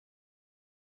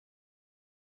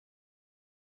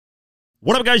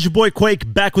What up, guys? Your boy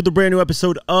Quake back with a brand new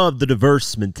episode of the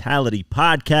Diverse Mentality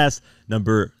Podcast,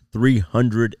 number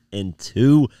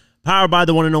 302. Powered by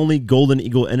the one and only Golden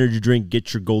Eagle Energy Drink.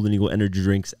 Get your Golden Eagle Energy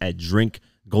Drinks at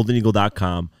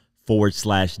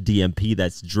drinkgoldeneagle.com/DMP.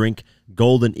 That's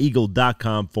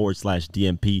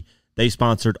drinkgoldeneagle.com/DMP. They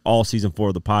sponsored all season 4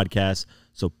 of the podcast,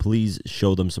 so please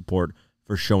show them support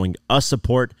for showing us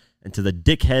support. And to the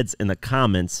dickheads in the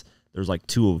comments, there's like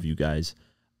 2 of you guys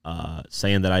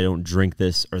saying that I don't drink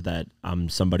this or that I'm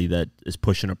somebody that is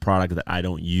pushing a product that I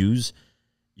don't use.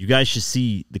 You guys should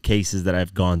see the cases that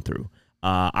I've gone through.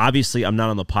 Obviously, I'm not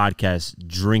on the podcast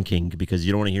drinking because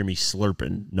you don't want to hear me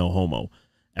slurping, no homo,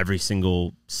 every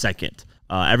single second.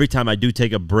 Every time I do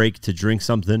take a break to drink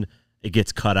something, it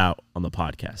gets cut out on the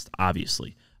podcast,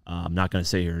 obviously. I'm not going to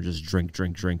sit here and just drink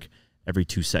every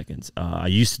 2 seconds. I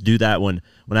used to do that when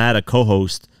I had a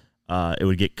co-host. It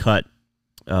would get cut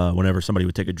whenever somebody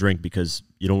would take a drink because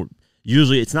you don't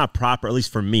usually, it's not proper, at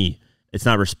least for me, it's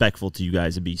not respectful to you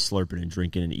guys to be slurping and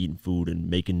drinking and eating food and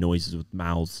making noises with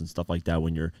mouths and stuff like that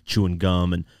when you're chewing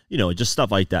gum and, you know, just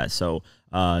stuff like that. So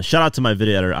shout out to my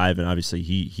video editor, Ivan. Obviously,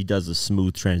 he does a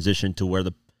smooth transition to where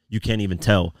you can't even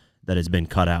tell that it's been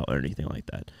cut out or anything like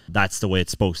that. That's the way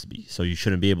it's supposed to be. So you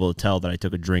shouldn't be able to tell that I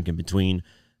took a drink in between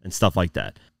and stuff like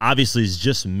that. Obviously, it's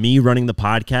just me running the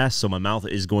podcast, so my mouth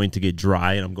is going to get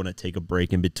dry, and I'm going to take a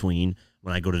break in between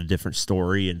when I go to a different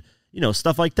story and, you know,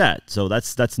 stuff like that. So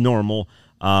that's normal.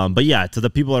 But yeah, to the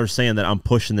people that are saying that I'm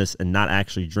pushing this and not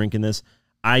actually drinking this,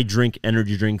 I drink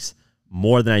energy drinks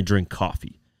more than I drink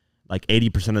coffee. Like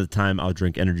 80% of the time, I'll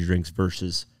drink energy drinks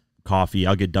versus coffee.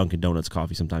 I'll get Dunkin' Donuts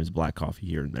coffee, sometimes black coffee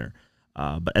here and there.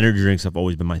 But energy drinks have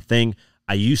always been my thing.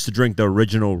 I used to drink the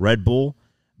original Red Bull,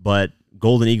 but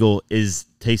Golden Eagle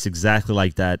tastes exactly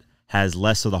like that, has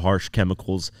less of the harsh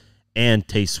chemicals, and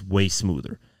tastes way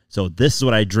smoother. So this is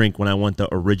what I drink when I want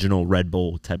the original Red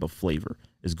Bull type of flavor,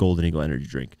 is Golden Eagle energy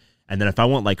drink. And then if I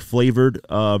want like flavored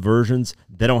versions,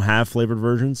 they don't have flavored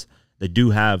versions. They do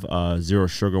have zero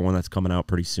sugar one that's coming out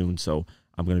pretty soon. So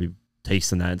I'm going to be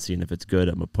tasting that and seeing if it's good.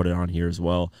 I'm going to put it on here as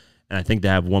well. And I think they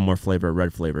have one more flavor, a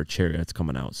red flavor, cherry, that's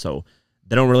coming out. So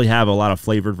they don't really have a lot of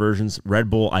flavored versions. Red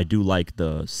Bull, I do like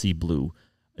the Sea Blue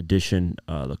edition,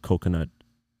 the coconut,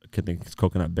 I think it's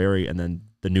coconut berry, and then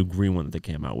the new green one that they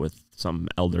came out with, some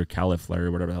elder cauliflower,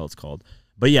 whatever the hell it's called.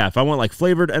 But yeah, if I want like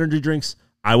flavored energy drinks,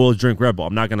 I will drink Red Bull.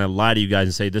 I'm not going to lie to you guys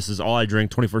and say this is all I drink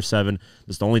 24/7.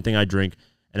 This is the only thing I drink.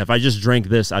 And if I just drank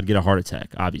this, I'd get a heart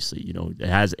attack, obviously. You know, it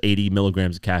has 80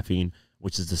 milligrams of caffeine,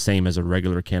 which is the same as a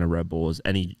regular can of Red Bull, as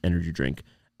any energy drink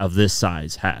of this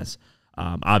size has.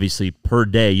 Obviously, per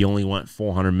day, you only want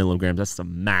 400 milligrams. That's the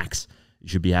max you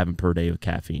should be having per day of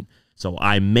caffeine. So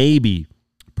I maybe,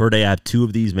 per day, I have 2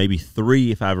 of these, maybe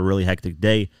 3 if I have a really hectic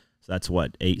day. So that's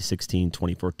what, 8, 16,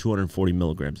 24, 240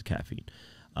 milligrams of caffeine.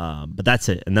 But that's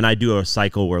it. And then I do a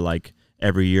cycle where, like,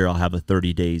 every year I'll have a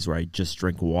 30 days where I just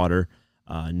drink water,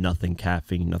 nothing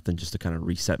caffeine, nothing, just to kind of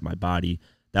reset my body.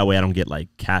 That way I don't get,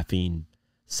 like, caffeine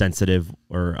sensitive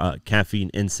or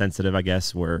caffeine insensitive, I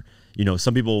guess, where, you know,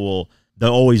 some people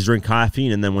they'll always drink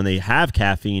caffeine, and then when they have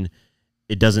caffeine,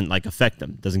 it doesn't like affect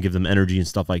them, doesn't give them energy and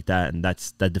stuff like that, and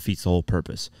that defeats the whole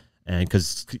purpose. And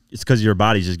because your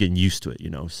body's just getting used to it, you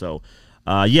know. So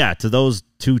yeah, to those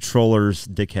 2 trollers,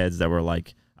 dickheads that were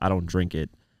like, I don't drink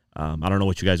it. I don't know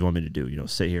what you guys want me to do. You know,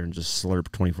 sit here and just slurp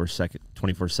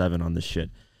 24/7 on this shit.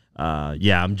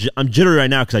 Yeah, I'm jittery right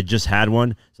now because I just had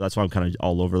one, so that's why I'm kind of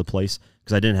all over the place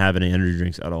because I didn't have any energy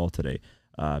drinks at all today.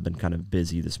 I've been kind of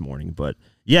busy this morning, but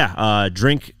yeah,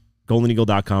 drink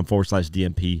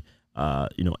goldeneagle.com/DMP.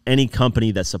 You know, any company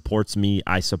that supports me,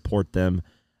 I support them.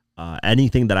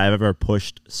 Anything that I've ever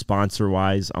pushed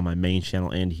sponsor-wise on my main channel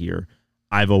and here,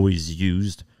 I've always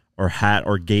used or had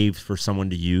or gave for someone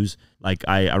to use. Like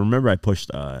I remember I pushed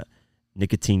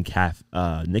nicotine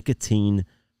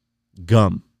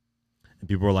gum, and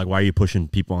people were like, "Why are you pushing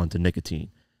people onto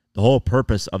nicotine?" The whole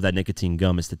purpose of that nicotine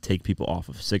gum is to take people off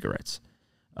of cigarettes.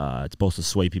 It's supposed to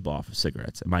sway people off of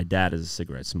cigarettes. And my dad is a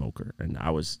cigarette smoker, and I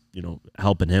was, you know,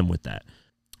 helping him with that.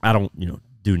 I don't, you know,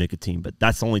 do nicotine, but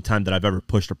that's the only time that I've ever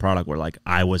pushed a product where, like,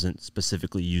 I wasn't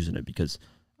specifically using it because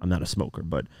I'm not a smoker.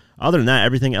 But other than that,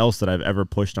 everything else that I've ever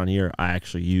pushed on here, I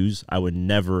actually use. I would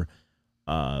never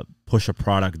push a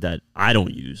product that I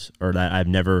don't use or that I've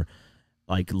never,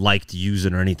 like, liked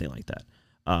using or anything like that.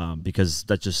 Because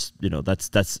that just, you know,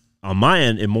 that's on my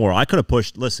end immoral. I could have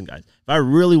pushed, listen, guys, if I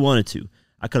really wanted to,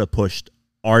 I could have pushed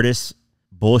artists,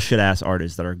 bullshit-ass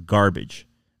artists that are garbage,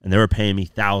 and they were paying me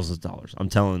thousands of dollars. I'm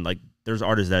telling, like, there's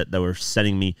artists that were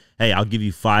sending me, hey, I'll give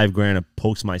you $5,000 to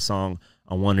post my song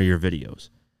on one of your videos.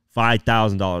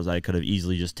 $5,000 I could have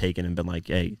easily just taken and been like,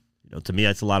 hey, To me,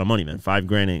 that's a lot of money, man.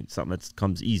 $5,000 ain't something that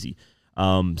comes easy.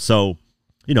 So,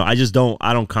 I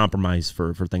don't compromise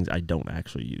for things I don't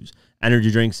actually use.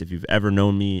 Energy drinks, if you've ever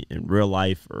known me in real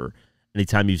life or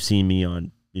anytime you've seen me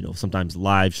on, sometimes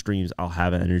live streams, I'll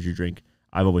have an energy drink.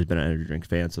 I've always been an energy drink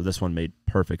fan, so this one made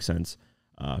perfect sense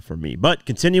for me. But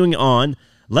continuing on,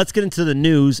 let's get into the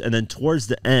news, and then towards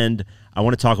the end, I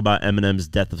want to talk about Eminem's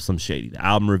Death of Slim Shady. The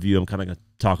album review, I'm kind of going to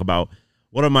talk about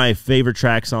what are my favorite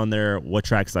tracks on there, what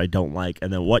tracks I don't like,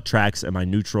 and then what tracks am I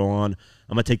neutral on.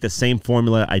 I'm going to take the same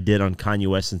formula I did on Kanye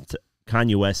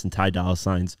West and Ty Dolla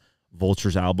 $ign's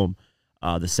Vultures album,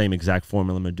 the same exact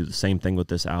formula. I'm going to do the same thing with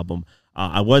this album.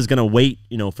 I was going to wait,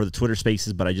 for the Twitter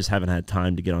Spaces, but I just haven't had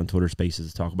time to get on Twitter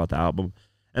Spaces to talk about the album.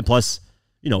 And plus,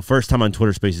 first time on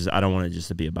Twitter Spaces, I don't want it just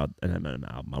to be about an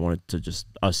Eminem album. I want it to just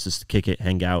kick it,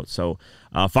 hang out. So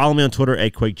follow me on Twitter,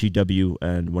 @QuakeGW,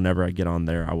 and whenever I get on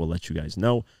there, I will let you guys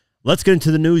know. Let's get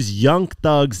into the news. Young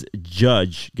Thug's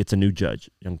judge gets a new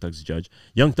judge. Young Thug's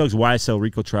YSL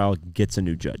Rico trial gets a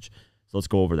new judge. So let's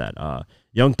go over that.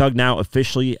 Young Thug now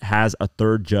officially has a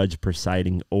third judge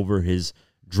presiding over his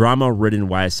drama-ridden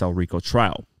YSL Rico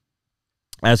trial.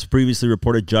 As previously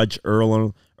reported, Judge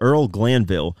Earl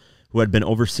Glanville, who had been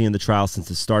overseeing the trial since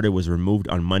it started, was removed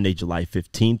on Monday, July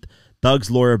 15th.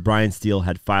 Thug's lawyer, Brian Steele,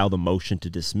 had filed a motion to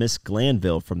dismiss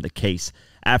Glanville from the case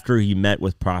after he met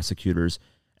with prosecutors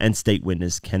and state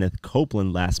witness Kenneth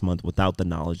Copeland last month without the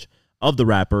knowledge of the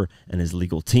rapper and his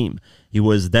legal team. He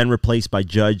was then replaced by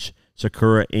Judge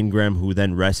Sakura Ingram, who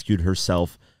then recused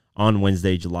herself on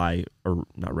Wednesday, recused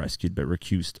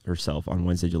herself on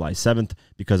Wednesday, July 7th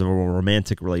because of a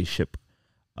romantic relationship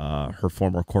her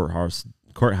former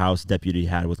courthouse deputy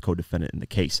had with co-defendant in the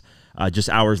case. Just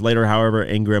hours later, however,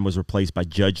 Ingram was replaced by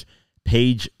Judge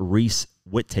Paige Reese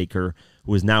Whittaker,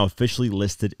 who is now officially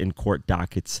listed in court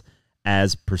dockets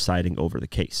as presiding over the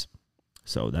case.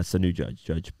 So that's the new judge,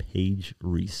 Judge Paige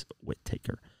Reese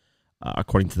Whittaker,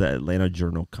 according to the Atlanta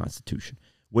Journal-Constitution.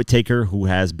 Whittaker, who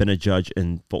has been a judge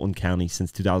in Fulton County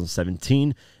since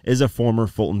 2017, is a former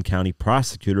Fulton County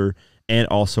prosecutor and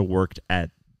also worked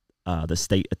at the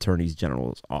state attorney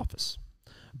general's office.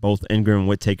 Both Ingram and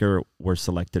Whittaker were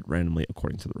selected randomly,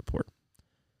 according to the report.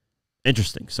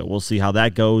 Interesting. So we'll see how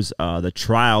that goes. The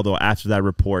trial, though, after that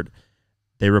report,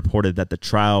 they reported that the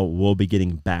trial will be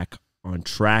getting back on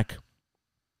track.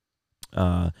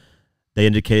 They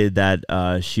indicated that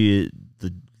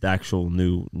the actual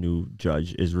new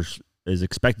judge is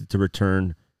expected to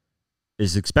return,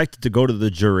 is expected to go to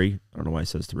the jury. I don't know why it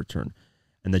says to return.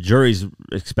 And the jury's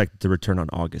expected to return on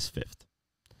August 5th.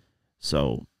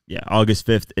 So, yeah, August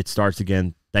 5th, it starts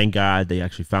again. Thank God they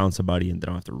actually found somebody and they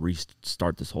don't have to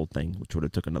restart this whole thing, which would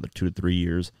have took another 2 to 3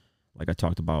 years, like I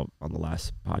talked about on the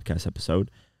last podcast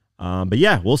episode. But,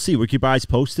 yeah, we'll see. We'll keep our eyes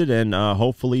posted, and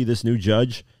hopefully this new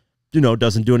judge,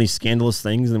 doesn't do any scandalous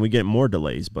things and we get more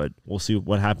delays, but we'll see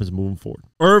what happens moving forward.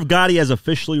 Irv Gotti has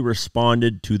officially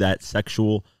responded to that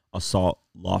sexual assault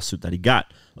lawsuit that he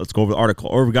got. Let's go over the article.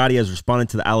 Irv Gotti has responded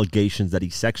to the allegations that he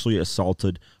sexually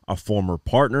assaulted a former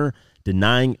partner,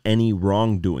 denying any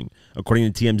wrongdoing.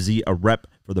 According to TMZ, a rep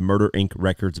for the Murder Inc.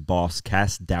 Records boss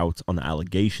cast doubts on the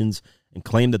allegations and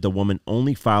claimed that the woman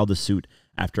only filed the suit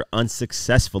after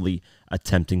unsuccessfully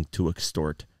attempting to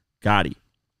extort Gotti.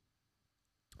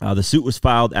 The suit was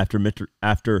filed after Mr.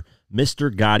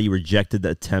 Gotti rejected the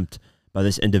attempt by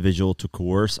this individual to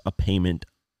coerce a payment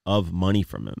of money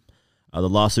from him. The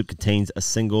lawsuit contains a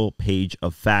single page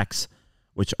of facts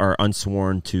which are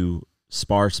unsworn to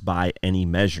sparse by any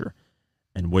measure,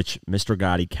 and which Mr.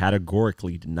 Gotti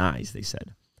categorically denies, they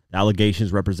said. The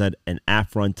allegations represent an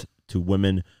affront to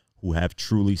women who have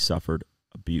truly suffered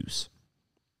abuse.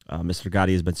 Mr.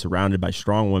 Gotti has been surrounded by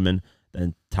strong women the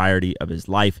entirety of his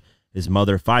life, his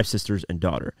mother, 5 sisters, and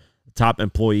daughter. The top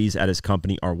employees at his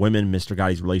company are women. Mr.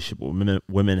 Gotti's relationship with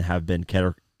women have been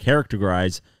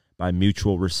characterized by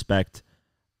mutual respect,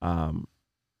 honesty,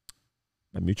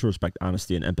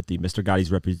 and empathy. Mr. Gotti's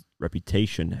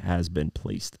reputation has been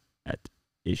placed at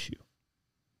issue.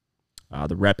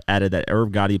 The rep added that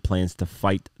Irv Gotti plans to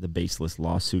fight the baseless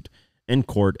lawsuit in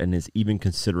court and is even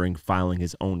considering filing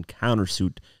his own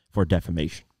countersuit for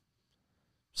defamation.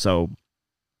 So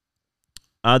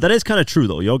that is kind of true,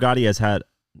 though. Irv Gotti,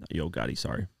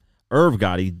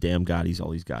 damn Gottis, all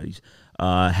these Gottis,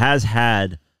 has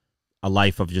had a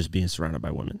life of just being surrounded by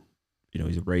women.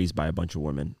 He's raised by a bunch of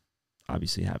women,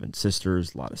 obviously having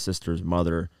sisters, a lot of sisters,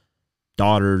 mother,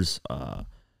 daughters.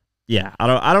 Yeah,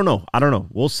 I don't know.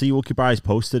 We'll see. We'll keep our eyes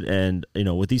posted. And,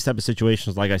 with these type of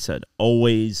situations, like I said,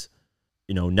 always,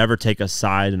 never take a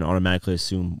side and automatically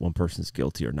assume one person's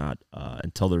guilty or not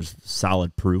until there's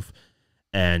solid proof.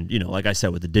 And, like I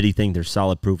said, with the Diddy thing, there's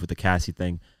solid proof with the Cassie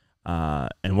thing. And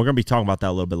we're going to be talking about that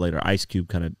a little bit later. Ice Cube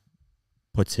kind of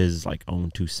puts his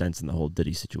own 2 cents in the whole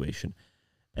Diddy situation.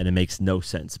 And it makes no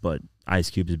sense. But Ice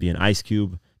Cube is being Ice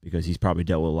Cube because he's probably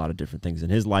dealt with a lot of different things in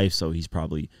his life. So he's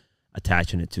probably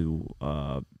attaching it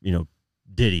to,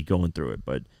 Diddy going through it.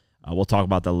 But we'll talk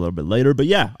about that a little bit later. But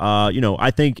yeah,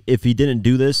 I think if he didn't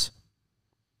do this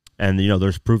and,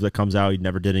 there's proof that comes out he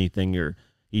never did anything, or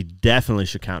he definitely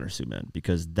should countersue, man,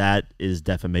 because that is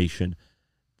defamation.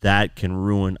 That can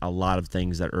ruin a lot of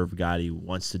things that Irv Gotti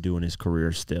wants to do in his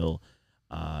career still.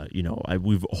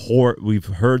 We've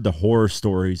heard the horror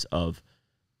stories of,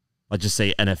 let's just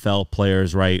say, NFL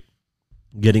players, right,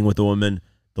 getting with a woman,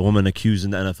 the woman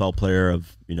accusing the NFL player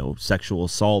of, sexual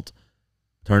assault.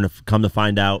 Come to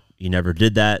find out, he never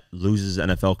did that, loses his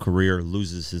NFL career,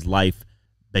 loses his life,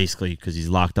 basically because he's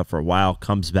locked up for a while,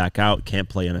 comes back out, can't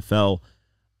play NFL,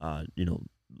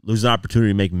 loses an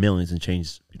opportunity to make millions and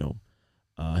change,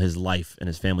 his life and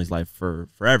his family's life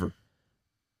forever.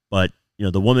 But,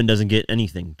 the woman doesn't get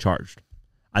anything charged.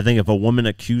 I think if a woman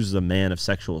accuses a man of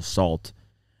sexual assault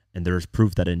and there's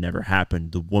proof that it never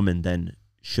happened, the woman then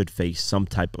should face some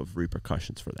type of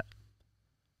repercussions for that.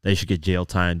 They should get jail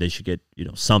time. They should get,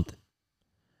 something.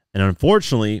 And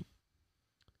unfortunately,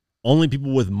 only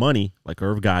people with money, like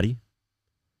Irv Gotti,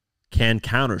 can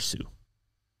countersue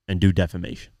and do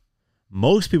defamation.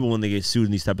 Most people, when they get sued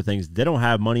in these type of things, they don't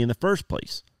have money in the first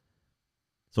place.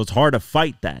 So it's hard to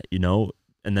fight that,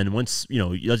 And then once,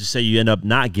 let's just say you end up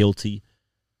not guilty,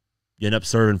 you end up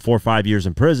serving 4 or 5 years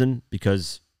in prison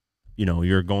because,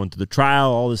 you're going through the trial,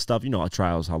 all this stuff. A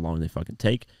trial is how long they fucking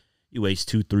take. You waste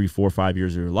 2, 3, 4, 5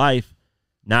 years of your life.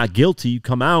 Not guilty. You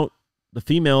come out. The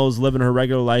female is living her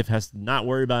regular life, has to not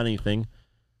worry about anything.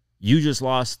 You just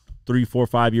lost 3, 4,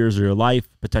 5 years of your life,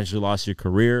 potentially lost your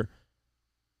career.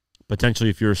 Potentially,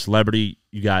 if you're a celebrity,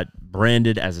 you got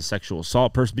branded as a sexual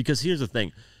assault person. Because here's the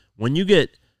thing. When you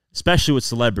get, especially with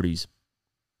celebrities,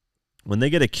 when they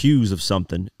get accused of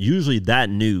something, usually that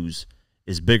news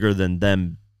is bigger than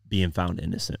them being found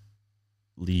innocent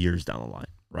years down the line,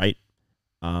 right?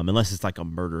 Unless it's like a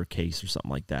murder case or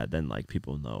something like that, then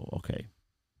people know, okay,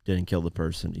 didn't kill the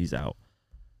person, he's out.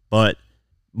 But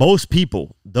most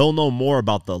people, they'll know more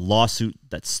about the lawsuit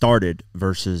that started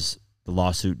versus the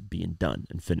lawsuit being done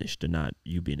and finished and not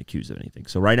you being accused of anything.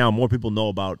 So right now, more people know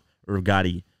about Irv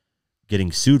Gotti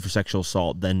getting sued for sexual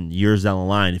assault than years down the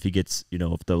line if he gets,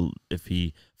 if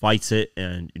he fights it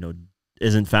and,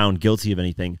 isn't found guilty of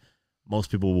anything. Most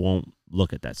people won't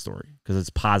look at that story because it's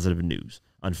positive news.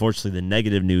 Unfortunately, the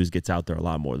negative news gets out there a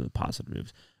lot more than the positive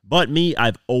news. But me,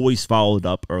 I've always followed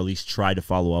up, or at least tried to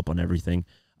follow up on everything.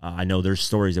 I know there's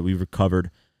stories that we've recovered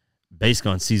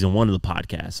basically on season 1 of the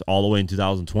podcast all the way in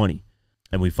 2020.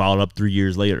 And we followed up 3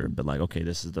 years later and been like, okay,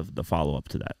 this is the follow-up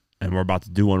to that. And we're about to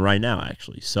do one right now,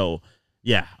 actually. So,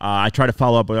 yeah, I try to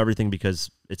follow up with everything because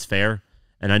it's fair.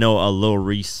 And I know a Lil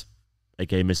Reese,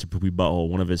 a.k.a. Mr. Poopy Butthole,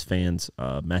 one of his fans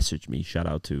messaged me, shout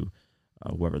out to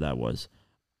whoever that was,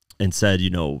 and said,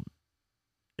 if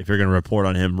you're going to report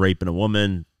on him raping a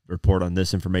woman, report on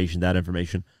this information, that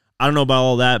information. I don't know about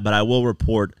all that, but I will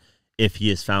report if he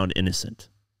is found innocent,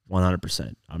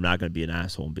 100%. I'm not going to be an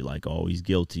asshole and be like, oh, he's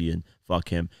guilty and fuck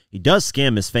him. He does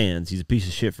scam his fans. He's a piece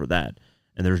of shit for that.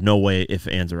 And there's no way if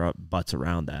ands or buts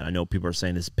around that. I know people are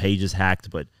saying this page is hacked,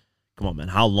 but come on, man.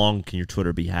 How long can your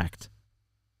Twitter be hacked?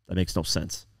 That makes no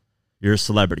sense. You're a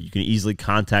celebrity. You can easily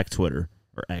contact Twitter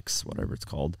or X, whatever it's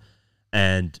called,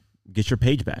 and get your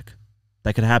page back.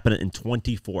 That could happen in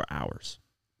 24 hours.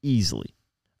 Easily.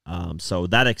 So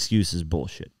that excuse is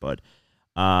bullshit. But,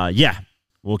 yeah,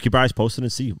 we'll keep our eyes posted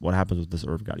and see what happens with this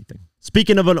Irv Gotti thing.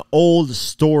 Speaking of an old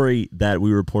story that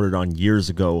we reported on years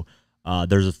ago,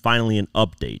 there's finally an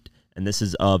update. And this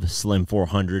is of Slim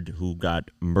 400, who got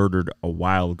murdered a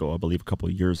while ago, I believe a couple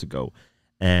of years ago.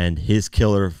 And his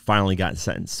killer finally got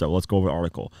sentenced. So let's go over the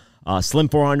article. Slim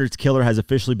 400's killer has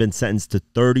officially been sentenced to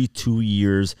 32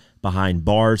 years behind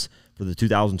bars for the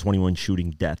 2021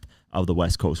 shooting death of the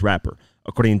West Coast rapper.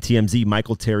 According to TMZ,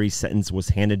 Michael Terry's sentence was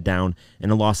handed down in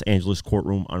a Los Angeles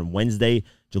courtroom on Wednesday,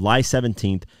 July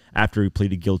 17th, after he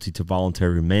pleaded guilty to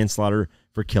voluntary manslaughter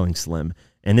for killing Slim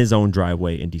in his own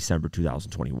driveway in December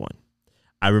 2021.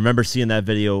 I remember seeing that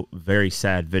video, very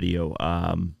sad video.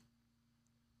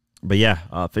 But yeah,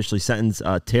 officially sentenced.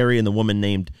 Terry and the woman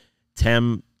named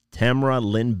Tamra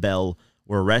Lynn Bell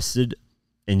were arrested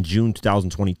in June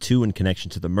 2022 in connection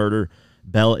to the murder.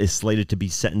 Bell is slated to be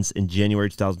sentenced in January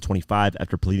 2025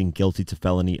 after pleading guilty to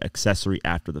felony accessory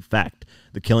after the fact.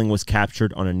 The killing was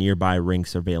captured on a nearby Ring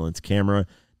surveillance camera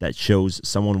that shows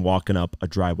someone walking up a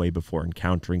driveway before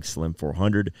encountering Slim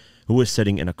 400, who was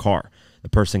sitting in a car. The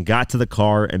person got to the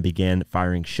car and began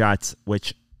firing shots,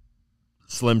 which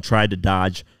Slim tried to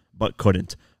dodge but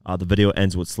couldn't. The video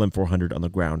ends with Slim 400 on the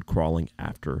ground crawling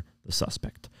after the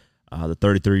suspect. The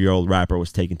 33-year-old rapper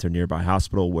was taken to a nearby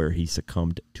hospital where he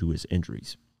succumbed to his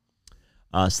injuries.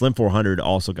 Slim 400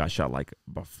 also got shot like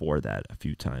before that a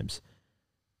few times,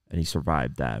 and he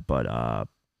survived that. But,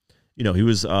 you know, he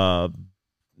was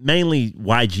mainly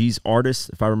YG's artist,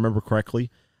 if I remember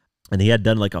correctly. And he had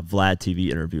done like a Vlad TV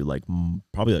interview like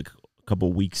probably like a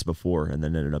couple weeks before and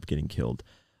then ended up getting killed.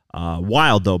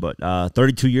 Wild, though, but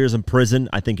 32 years in prison.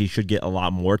 I think he should get a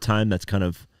lot more time. That's kind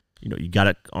of, you know, you got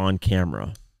it on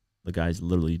camera. The guy's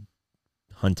literally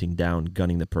hunting down,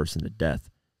 gunning the person to death.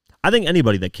 I think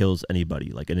anybody that kills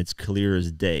anybody, like, and it's clear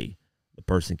as day, the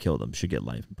person killed them, should get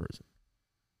life in prison.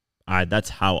 That's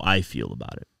how I feel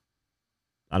about it.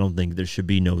 I don't think there should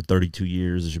be no 32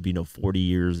 years. There should be no 40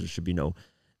 years. There should be no,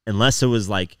 unless it was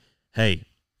like, hey,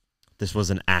 this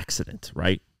was an accident,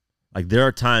 right? Like, there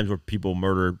are times where people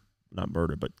not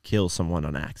murder, but kill someone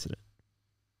on accident.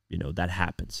 You know, that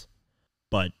happens.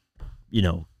 But, you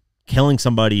know, killing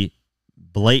somebody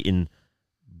blatant,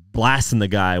 blasting the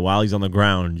guy while he's on the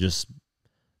ground, just,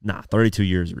 32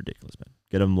 years is ridiculous, man.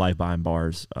 Get him life behind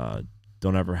bars.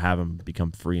 Don't ever have him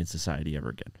become free in society ever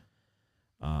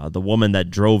again. The woman that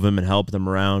drove him and helped him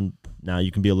around, now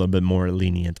you can be a little bit more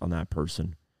lenient on that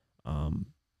person.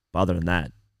 But other than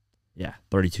that, yeah,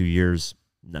 32 years,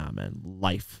 nah, man,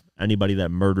 life. Anybody that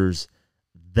murders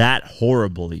that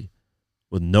horribly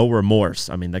with no remorse,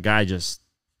 I mean, the guy just,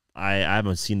 I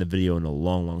haven't seen the video in a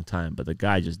long, long time, but the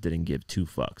guy just didn't give two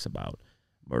fucks about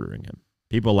murdering him.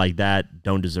 People like that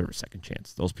don't deserve a second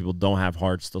chance. Those people don't have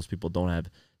hearts. Those people don't have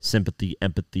sympathy,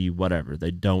 empathy, whatever.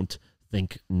 They don't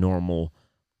think normal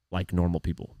like normal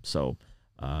people. So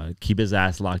keep his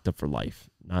ass locked up for life,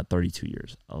 not 32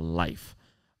 years, a life.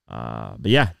 But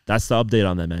yeah, that's the update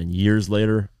on that, man. Years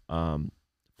later,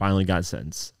 finally got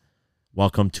sentenced.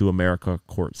 Welcome to America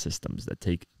court systems that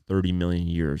take 30 million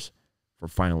years for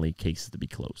finally cases to be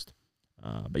closed.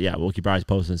 But yeah, we'll keep our eyes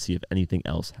posted and see if anything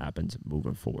else happens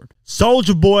moving forward.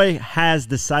 Soulja Boy has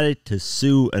decided to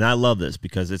sue, and I love this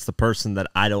because it's the person that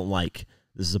I don't like.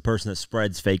 This is a person that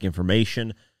spreads fake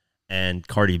information, and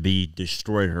Cardi B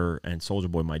destroyed her, and Soulja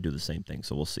Boy might do the same thing,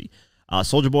 so we'll see.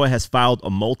 Soulja Boy has filed a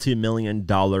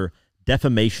multi-million-dollar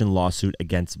defamation lawsuit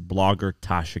against blogger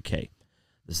Tasha K.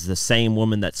 This is the same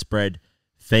woman that spread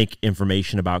fake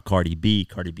information about Cardi B.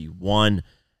 Cardi B won,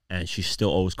 and she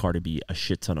still owes Cardi B a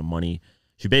shit ton of money.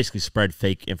 She basically spread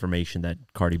fake information that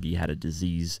Cardi B had a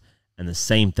disease, and the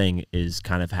same thing is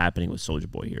kind of happening with Soulja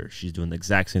Boy here. She's doing the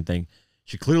exact same thing.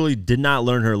 She clearly did not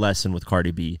learn her lesson with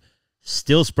Cardi B,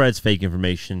 still spreads fake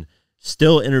information,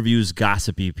 still interviews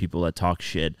gossipy people that talk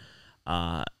shit.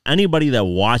 Anybody that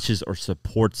watches or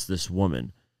supports this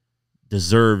woman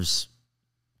deserves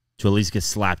to at least get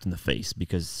slapped in the face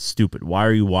because stupid. Why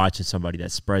are you watching somebody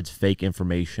that spreads fake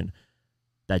information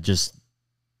that just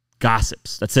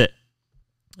gossips? That's it.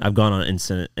 I've gone on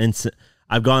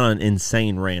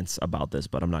insane rants about this,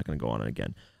 but I'm not going to go on it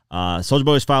again. Soulja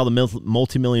Boy has filed a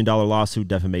multi-million-dollar lawsuit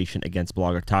defamation against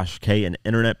blogger Tasha K and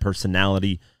internet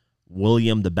personality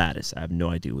William the Baddest. I have no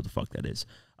idea who the fuck that is.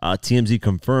 TMZ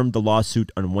confirmed the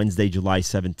lawsuit on Wednesday, July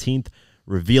 17th,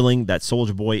 revealing that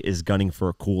Soulja Boy is gunning for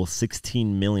a cool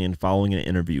 $16 million following an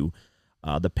interview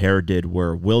the pair did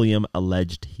where William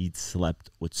alleged he'd slept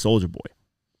with Soulja Boy.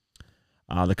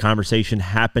 The conversation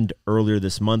happened earlier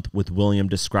this month with William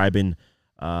describing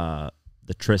the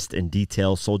tryst in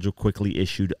detail. Soulja quickly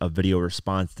issued a video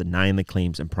response denying the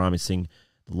claims and promising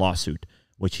the lawsuit,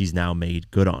 which he's now made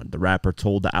good on. The rapper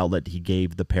told the outlet he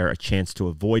gave the pair a chance to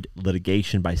avoid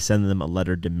litigation by sending them a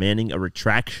letter demanding a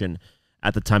retraction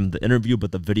at the time of the interview,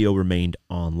 but the video remained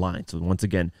online. So once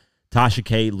again, Tasha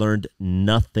K learned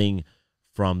nothing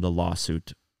from the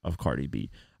lawsuit of Cardi B.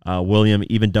 William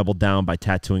even doubled down by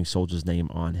tattooing Soulja's name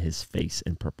on his face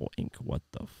in purple ink. What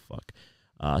the fuck?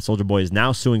 Soulja Boy is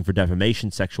now suing for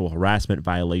defamation, sexual harassment,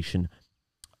 violation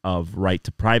of right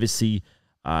to privacy,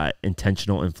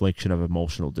 intentional infliction of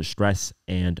emotional distress,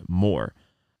 and more.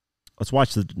 Let's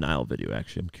watch the denial video,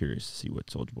 actually. I'm curious to see what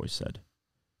Soulja Boy said.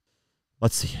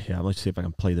 Let's see. Yeah, let's see if I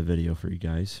can play the video for you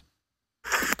guys.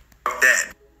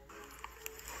 That.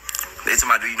 They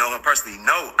told me, do you know him personally?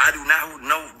 No, I do not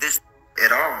know this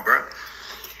at all, bro.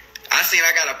 I seen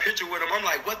I got a picture with him. I'm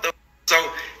like, what the? So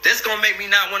that's going to make me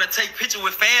not want to take pictures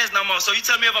with fans no more. So you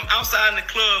tell me if I'm outside in the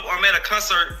club or I'm at a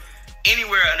concert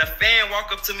anywhere and a fan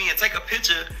walk up to me and take a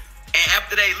picture and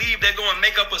after they leave, they're going to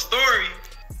make up a story.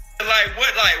 Like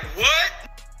what? Like what?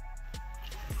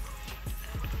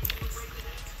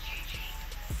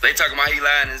 They talking about he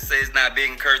lying and says not big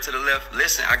and curved to the left.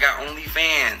 Listen, I got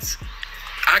OnlyFans.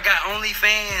 I got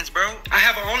OnlyFans, bro. I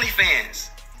have an OnlyFans.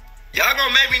 Y'all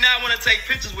gonna make me not want to take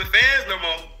pictures with fans no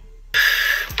more.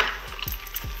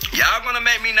 Y'all gonna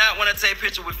make me not want to take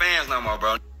pictures with fans no more,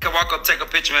 bro. Can walk up, take a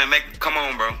picture, and come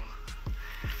on, bro.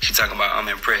 She talking about I'm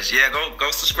impressed. Yeah,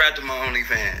 go subscribe to my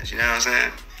OnlyFans. You know what I'm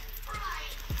saying?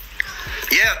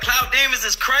 Yeah, clout demons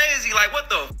is crazy. Like, what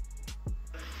the?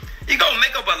 You gonna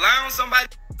make up a lie on somebody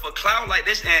for clout like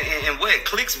this and what?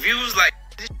 Clicks, views? Like,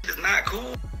 this shit is not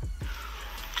cool.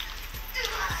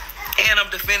 And I'm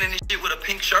defending this shit with a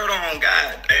pink shirt on.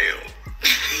 God damn.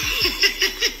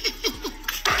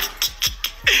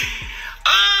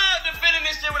 Defending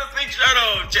this shit with a pink shirt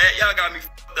on, chat. Y'all got me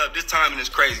fucked up. This timing is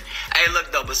crazy. Hey,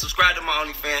 look though, but subscribe to my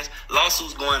OnlyFans.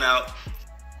 Lawsuits going out.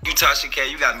 You Tasha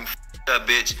K, you got me fucked up,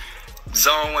 bitch.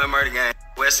 Zone 1 murder gang.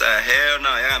 Westside, hell no.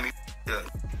 Y'all got me fucked up.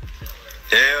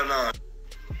 Hell no.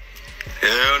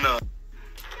 Hell no.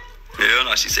 Hell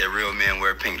no. She said real men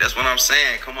wear pink. That's what I'm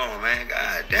saying. Come on, man.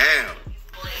 God damn.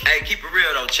 Hey, keep it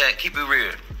real though, chat. Keep it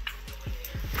real.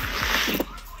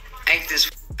 Ain't this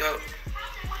fucked up?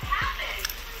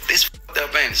 This fucked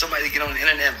up, ain't it? Somebody get on the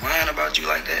internet lying about you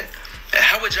like that.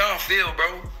 How would y'all feel,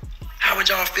 bro? How would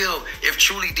y'all feel if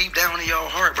truly deep down in y'all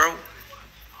heart, bro,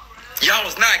 y'all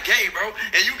was not gay, bro,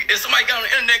 and if somebody got on the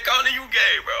internet calling you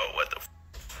gay, bro? What the f?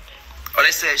 Oh,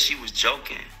 they said she was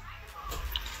joking.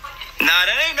 Nah,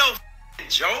 that ain't no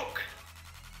joke.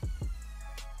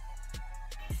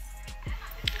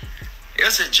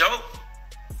 It's a joke.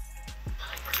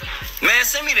 Man,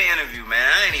 send me the interview,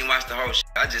 man. I ain't even watched the whole shit.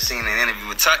 I just seen an interview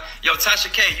with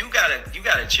Tasha K. You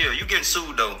gotta chill. You getting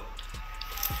sued though.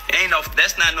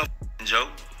 That's not no joke.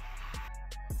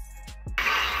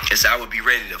 Guess I would be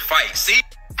ready to fight. See?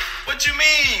 What you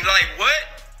mean? Like what?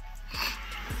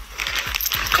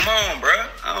 Come on, bro.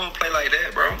 I don't play like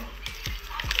that, bro.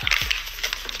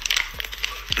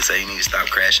 They say you need to stop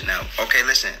crashing out. Okay,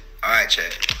 listen. All right,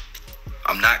 chat.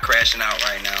 I'm not crashing out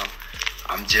right now.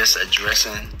 I'm just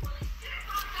addressing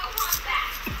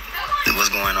what's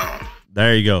going on.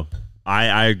 There you go.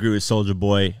 I agree with Soulja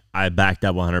Boy. I back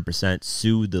that 100%.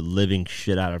 Sue the living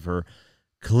shit out of her.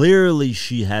 Clearly,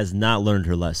 she has not learned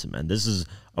her lesson, man. This is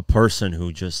a person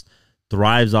who just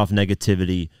thrives off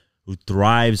negativity, who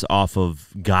thrives off of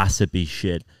gossipy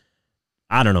shit.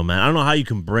 I don't know, man. I don't know how you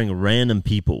can bring random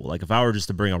people. Like, if I were just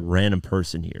to bring a random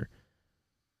person here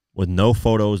with no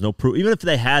photos, no proof, even if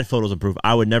they had photos and proof,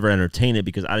 I would never entertain it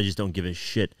because I just don't give a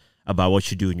shit about what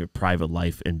you do in your private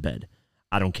life in bed.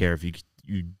 I don't care if you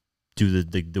do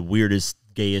the weirdest,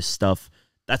 gayest stuff.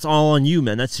 That's all on you,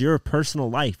 man. That's your personal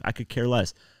life. I could care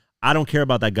less. I don't care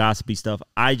about that gossipy stuff.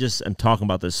 I just am talking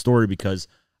about this story because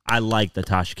I like that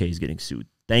Tasha K is getting sued.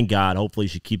 Thank God. Hopefully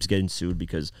she keeps getting sued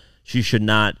because she should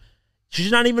not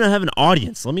even have an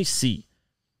audience. Let me see.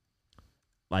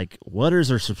 Like, what is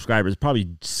her subscribers? Probably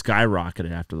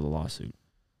skyrocketed after the lawsuit.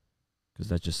 Because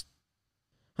that just...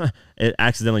 it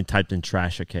accidentally typed in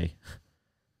Tasha K.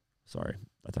 Sorry.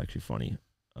 That's actually funny.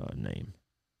 Name.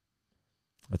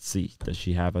 Let's see. Does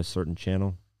she have a certain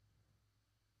channel?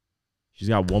 She's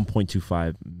got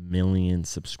 1.25 million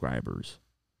subscribers.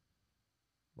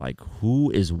 Like,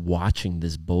 who is watching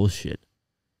this bullshit?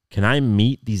 Can I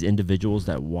meet these individuals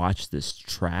that watch this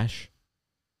trash?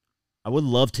 I would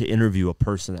love to interview a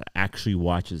person that actually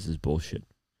watches this bullshit.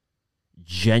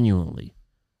 Genuinely.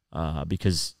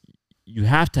 Because you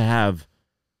have to have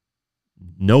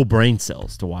no brain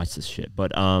cells to watch this shit.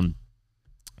 But,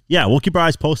 yeah, we'll keep our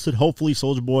eyes posted. Hopefully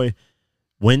Soulja Boy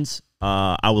wins.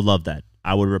 I would love that.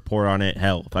 I would report on it.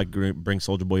 Hell, if I could bring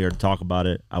Soulja Boy here to talk about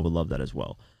it, I would love that as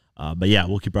well. But, yeah,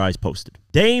 we'll keep our eyes posted.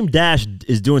 Dame Dash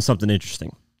is doing something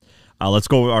interesting. Let's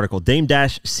go over the article. Dame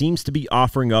Dash seems to be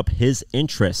offering up his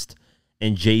interest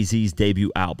in Jay-Z's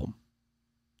debut album,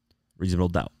 Reasonable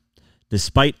Doubt,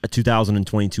 despite a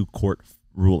 2022 court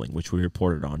ruling, which we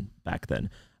reported on back then.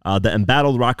 The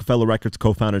embattled Rockefeller Records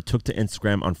co-founder took to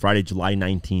Instagram on Friday, July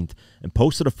 19th, and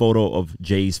posted a photo of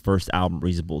Jay's first album,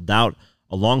 Reasonable Doubt,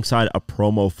 alongside a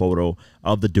promo photo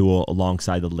of the duo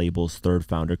alongside the label's third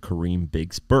founder, Kareem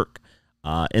Biggs Burke.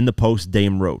 In the post,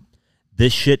 Dame wrote,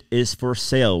 "This shit is for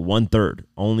sale, 1/3.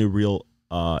 Only real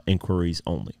inquiries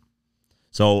only."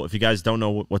 So if you guys don't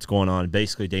know what's going on,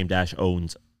 basically Dame Dash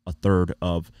owns a third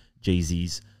of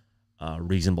Jay-Z's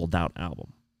Reasonable Doubt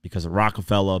album because of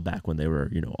Rockefeller back when they were,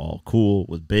 all cool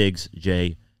with Biggs,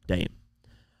 Jay, Dame.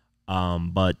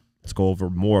 But let's go over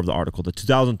more of the article. The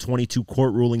 2022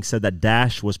 court ruling said that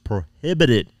Dash was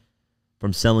prohibited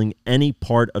from selling any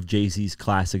part of Jay-Z's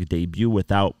classic debut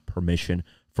without permission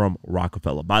from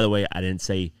Rockefeller. By the way, I didn't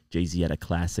say Jay-Z had a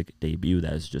classic debut.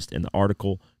 That is just in the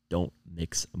article. Don't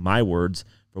mix my words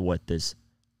for what this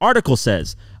article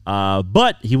says.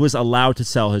 But he was allowed to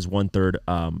sell his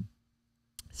 1/3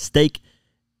 stake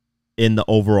in the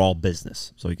overall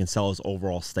business. So he can sell his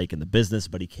overall stake in the business,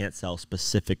 but he can't sell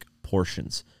specific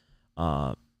portions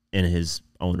in his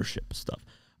ownership stuff.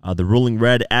 The ruling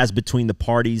read, as between the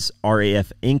parties,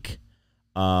 RAF Inc.,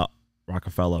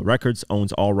 Rockefeller Records,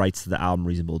 owns all rights to the album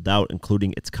Reasonable Doubt,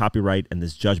 including its copyright, and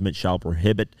this judgment shall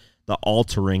prohibit the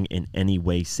altering in any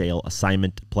way, sale,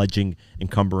 assignment, pledging,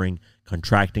 encumbering,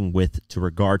 contracting with, to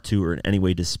regard to, or in any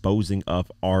way disposing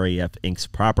of RAF Inc.'s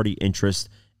property, interest,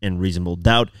 and Reasonable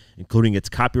Doubt, including its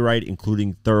copyright,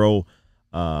 including through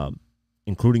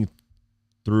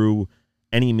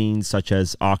any means such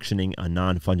as auctioning a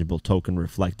non-fungible token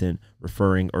reflecting,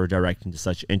 referring, or directing to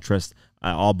such interest.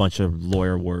 All bunch of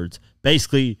lawyer words.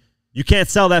 Basically, you can't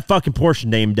sell that fucking portion,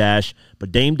 Dame Dash,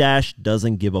 but Dame Dash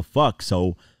doesn't give a fuck.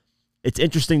 So it's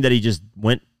interesting that he just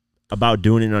went about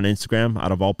doing it on Instagram,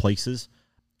 out of all places.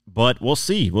 But we'll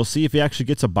see. We'll see if he actually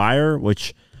gets a buyer,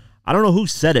 which I don't know who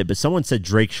said it, but someone said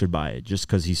Drake should buy it just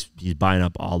because he's buying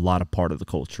up a lot of part of the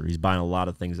culture. He's buying a lot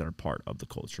of things that are part of the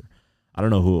culture. I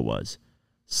don't know who it was.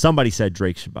 Somebody said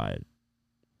Drake should buy it.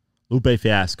 Lupe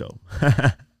Fiasco.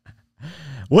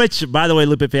 Which, by the way,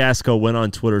 Lupe Fiasco went on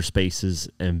Twitter Spaces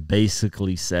and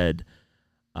basically said,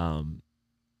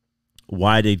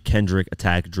 why did Kendrick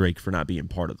attack Drake for not being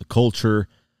part of the culture?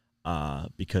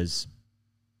 Because,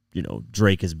 you know,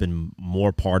 Drake has been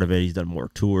more part of it. He's done more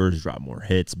tours, dropped more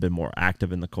hits, been more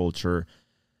active in the culture.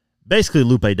 Basically,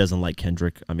 Lupe doesn't like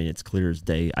Kendrick. I mean, it's clear as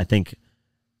day. I think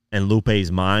in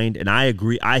Lupe's mind, and I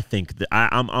agree, I think that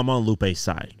I'm on Lupe's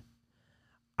side.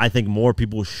 I think more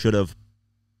people should have.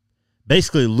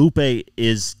 Basically, Lupe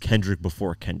is Kendrick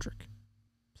before Kendrick.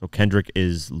 So Kendrick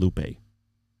is Lupe,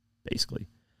 basically.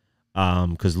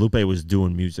 Because Lupe was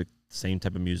doing music, same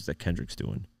type of music that Kendrick's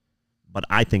doing. But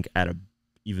I think at a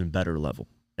even better level,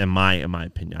 in my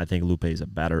opinion. I think Lupe is a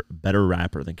better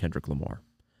rapper than Kendrick Lamar.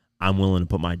 I'm willing to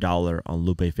put my dollar on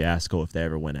Lupe Fiasco if they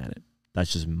ever went at it.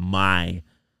 That's just my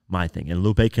thing. And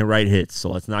Lupe can write hits,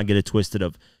 so let's not get it twisted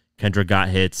of Kendrick got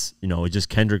hits. You know, it just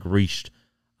Kendrick reached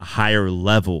a higher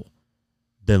level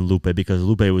than Lupe because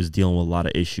Lupe was dealing with a lot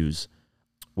of issues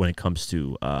when it comes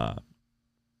to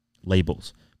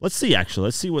labels. Let's see, actually.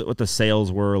 Let's see what the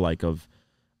sales were like of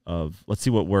let's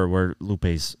see where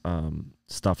Lupe's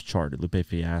stuff charted. Lupe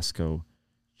Fiasco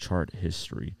chart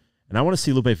history. And I want to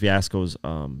see Lupe Fiasco's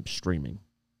streaming.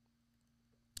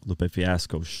 Lupe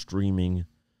Fiasco streaming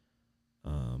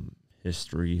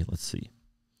history. Let's see.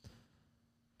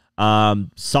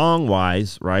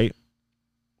 Song-wise, right?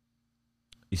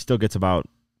 He still gets about...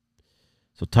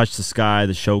 So Touch the Sky,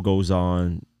 The Show Goes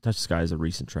On. Touch the Sky is a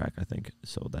recent track, I think,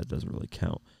 so that doesn't really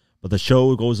count. But The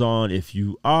Show Goes On. If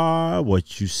you are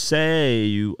what you say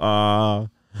you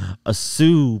are, a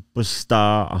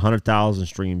superstar. 100,000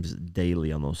 streams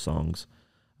daily on those songs.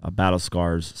 Battle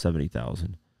Scars,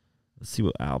 70,000. Let's see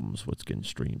what albums, what's getting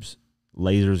streams.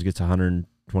 Lasers gets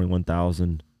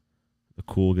 121,000. The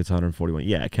Cool gets 141.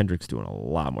 Yeah, Kendrick's doing a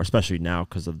lot more, especially now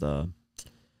because of the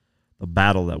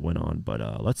battle that went on.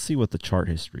 But let's see what the chart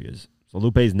history is. So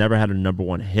Lupe's never had a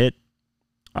 #1 hit.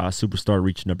 Superstar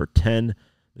reached number 10.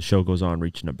 The Show Goes On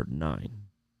reached number 9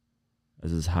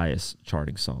 as his highest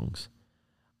charting songs.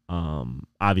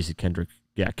 Obviously Kendrick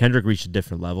reached a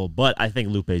different level, but I think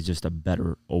Lupe is just a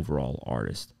better overall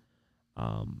artist.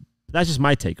 That's just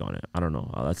my take on it. I don't know.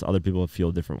 That's other people feel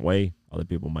a different way. Other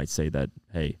people might say that,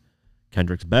 hey,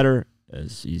 Kendrick's better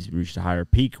as he's reached a higher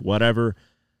peak, whatever.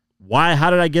 Why? How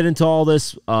did I get into all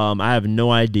this? I have no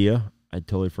idea. I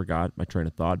totally forgot my train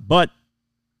of thought. But,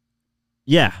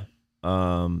 yeah.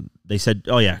 They said,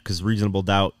 oh, yeah, because Reasonable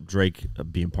Doubt, Drake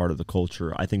being part of the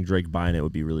culture. I think Drake buying it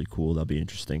would be really cool. That'd be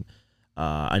interesting.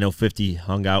 I know 50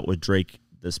 hung out with Drake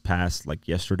this past, like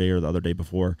yesterday or the other day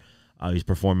before. He's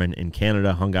performing in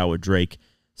Canada, hung out with Drake.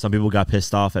 Some people got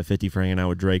pissed off at 50 for hanging out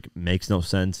with Drake. Makes no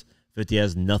sense. 50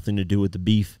 has nothing to do with the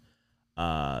beef.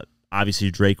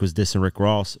 Obviously, Drake was dissing Rick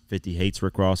Ross. 50 hates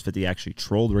Rick Ross. 50 actually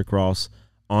trolled Rick Ross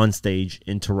on stage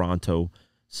in Toronto.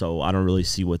 So I don't really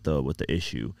see what the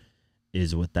issue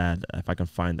is with that. If I can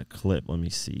find the clip, let me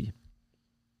see.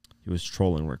 He was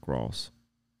trolling Rick Ross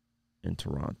in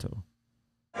Toronto.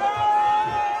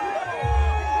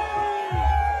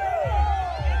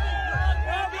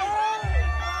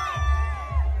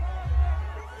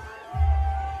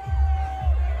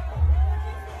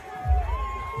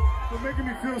 You're making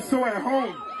me feel so at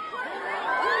home.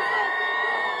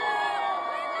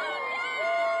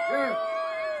 Yeah.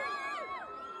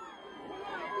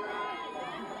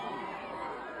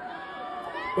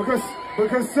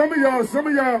 Because some of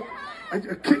y'all, I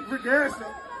kicked Rick ass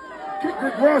up. kick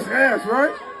Rick Ross' ass,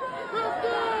 right?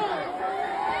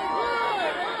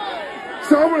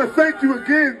 So I want to thank you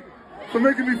again for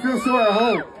making me feel so at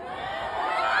home.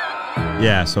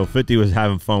 Yeah, so 50 was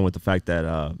having fun with the fact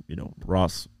that, you know,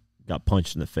 Ross got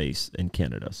punched in the face in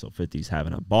Canada. So 50's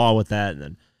having a ball with that, and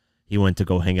then he went to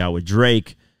go hang out with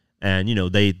Drake. And, you know,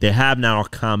 they have now a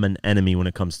common enemy when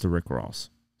it comes to Rick Ross.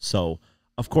 So,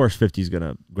 of course, 50's going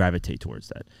to gravitate towards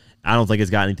that. I don't think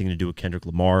it's got anything to do with Kendrick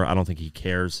Lamar. I don't think he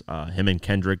cares. Him and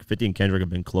Kendrick, 50 and Kendrick have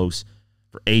been close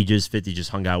for ages. 50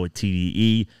 just hung out with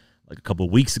TDE like a couple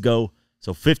of weeks ago.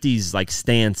 So 50's like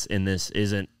stance in this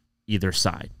isn't either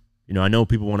side. You know, I know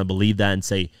people want to believe that and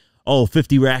say, oh,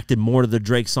 50 reacted more to the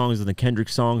Drake songs than the Kendrick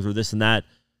songs or this and that.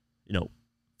 You know,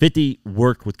 50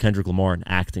 worked with Kendrick Lamar in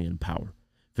acting and power.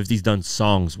 50's done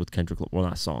songs with Kendrick, well,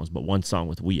 not songs, but one song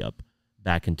with We Up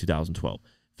back in 2012.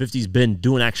 50's been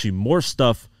doing actually more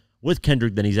stuff with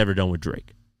Kendrick than he's ever done with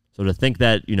Drake. So to think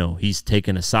that, you know, he's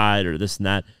taken a side or this and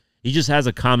that, he just has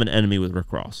a common enemy with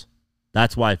Rick Ross.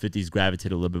 That's why 50's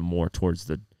gravitated a little bit more towards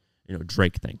the, you know,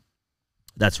 Drake thing.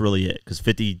 That's really it, because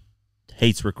 50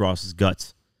 hates Rick Ross's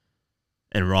guts,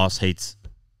 and Ross hates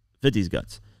 50's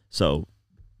guts. So,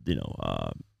 you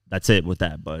know, that's it with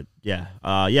that. But yeah,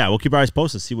 we'll keep our eyes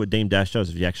posted, see what Dame Dash does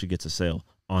if he actually gets a sale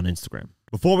on Instagram.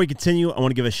 Before we continue, I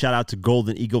want to give a shout out to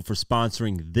Golden Eagle for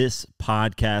sponsoring this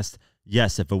podcast.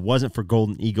 Yes, if it wasn't for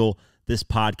Golden Eagle, this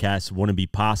podcast wouldn't be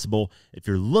possible. If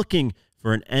you're looking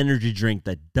for an energy drink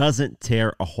that doesn't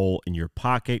tear a hole in your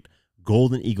pocket,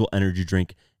 Golden Eagle energy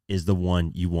drink is the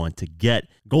one you want to get.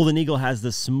 Golden Eagle has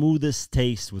the smoothest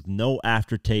taste with no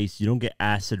aftertaste. You don't get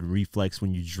acid reflux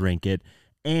when you drink it,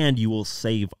 and you will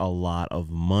save a lot of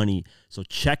money. So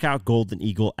check out Golden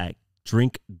Eagle at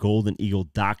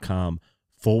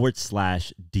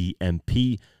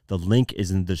drinkgoldeneagle.com/DMP. The link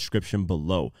is in the description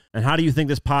below. And how do you think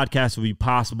this podcast would be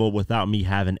possible without me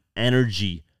having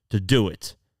energy to do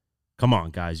it? Come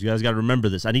on, guys. You guys got to remember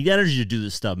this. I need energy to do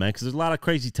this stuff, man, because there's a lot of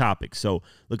crazy topics. So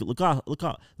look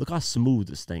how smooth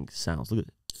this thing sounds. Look at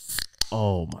it.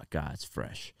 Oh, my God. It's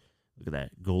fresh. Look at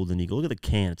that Golden Eagle. Look at the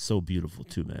can. It's so beautiful,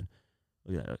 too, man.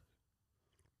 Look at that.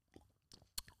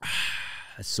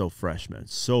 That's so fresh, man.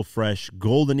 So fresh.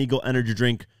 Golden Eagle energy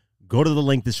drink. Go to the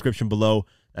link description below.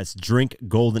 That's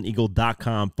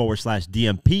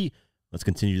drinkgoldeneagle.com/DMP. Let's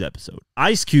continue the episode.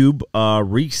 Ice Cube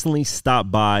recently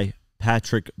stopped by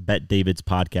Patrick Bet David's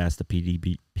podcast, the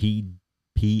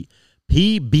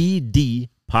PBD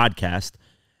podcast,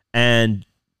 and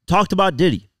talked about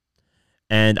Diddy.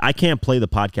 And I can't play the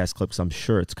podcast clip because I'm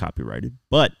sure it's copyrighted,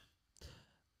 but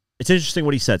it's interesting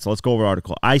what he said. So let's go over the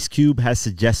article. Ice Cube has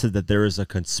suggested that there is a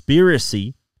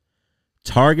conspiracy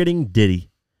targeting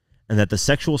Diddy and that the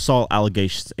sexual assault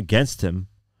allegations against him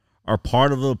are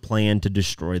part of a plan to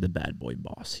destroy the bad boy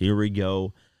boss. Here we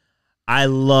go. I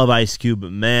love Ice Cube,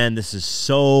 but man, this is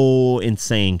so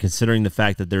insane considering the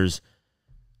fact that there's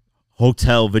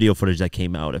hotel video footage that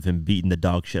came out of him beating the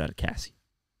dog shit out of Cassie.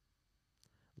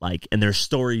 Like, and there's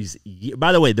stories,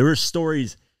 by the way, there were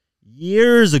stories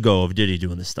years ago of Diddy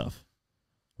doing this stuff.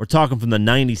 We're talking from the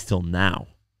 90s till now.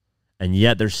 And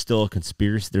yet there's still a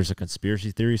conspiracy. There's a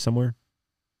conspiracy theory somewhere.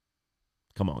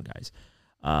 Come on, guys.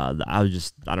 I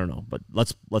don't know. But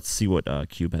let's see what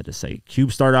Cube had to say.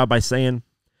 Cube started out by saying,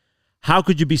 how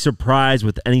could you be surprised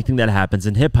with anything that happens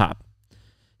in hip-hop?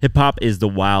 Hip-hop is the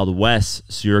Wild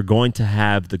West, so you're going to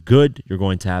have the good, you're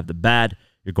going to have the bad,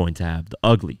 you're going to have the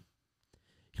ugly.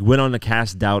 He went on to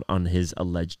cast doubt on his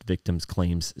alleged victim's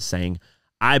claims, saying,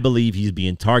 I believe he's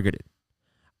being targeted.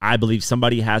 I believe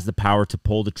somebody has the power to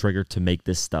pull the trigger to make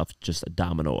this stuff just a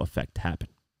domino effect happen.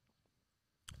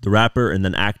 The rapper and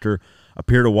then actor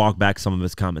appear to walk back some of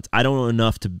his comments. I don't know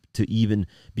enough to even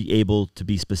be able to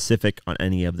be specific on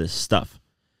any of this stuff.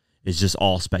 It's just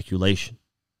all speculation.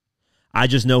 I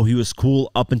just know he was cool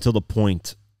up until a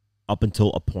point,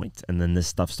 and then this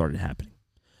stuff started happening.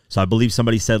 So I believe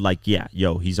somebody said, like, yeah,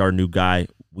 yo, he's our new guy.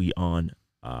 We on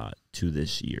to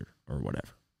this year or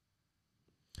whatever.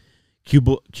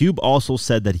 Cube also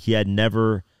said that he had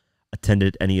never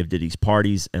attended any of Diddy's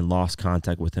parties and lost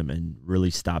contact with him and really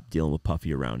stopped dealing with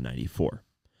Puffy around 94.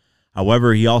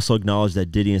 However, he also acknowledged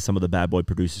that Diddy and some of the Bad Boy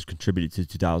producers contributed to the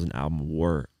 2000 album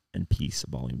War and Peace,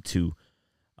 Volume 2.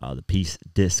 The Peace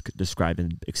disc describing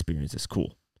the experience as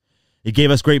cool. He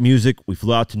gave us great music. We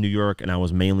flew out to New York, and I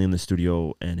was mainly in the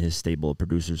studio and his stable of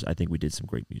producers. I think we did some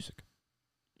great music.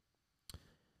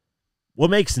 What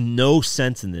makes no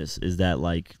sense in this is that,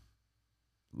 like,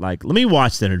 let me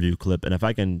watch the interview clip, and if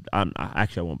I can,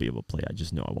 actually I won't be able to play. I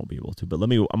just know I won't be able to. But I'm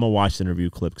gonna watch the interview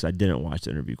clip because I didn't watch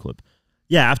the interview clip.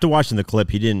 Yeah, after watching the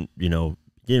clip, he didn't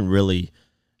really,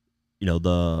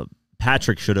 the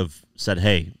Patrick should have said,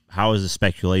 hey, how is the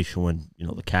speculation when,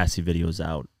 the Cassie video's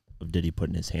out of Diddy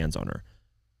putting his hands on her?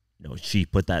 She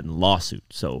put that in the lawsuit.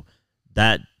 So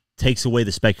that takes away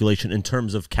the speculation in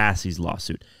terms of Cassie's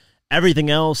lawsuit. Everything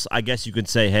else, I guess you could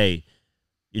say, hey,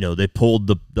 they pulled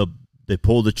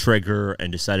the trigger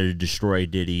and decided to destroy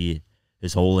Diddy,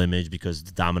 his whole image, because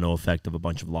the domino effect of a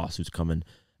bunch of lawsuits coming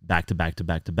back to back to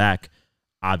back to back.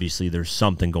 Obviously, there's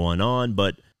something going on,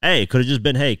 but hey, it could have just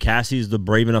been, hey, Cassie's the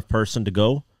brave enough person to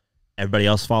go. Everybody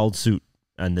else followed suit,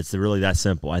 and it's really that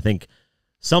simple. I think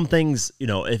some things,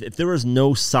 if there was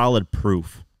no solid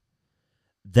proof,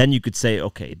 then you could say,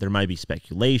 okay, there might be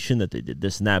speculation that they did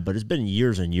this and that, but it's been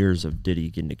years and years of Diddy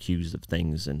getting accused of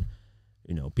things, and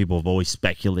people have always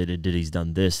speculated Diddy's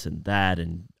done this and that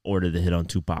and ordered the hit on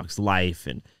Tupac's life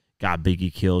and got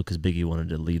Biggie killed because Biggie wanted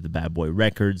to leave the Bad Boy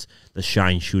Records. The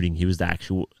Shine shooting, he was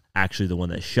actually the one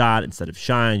that shot instead of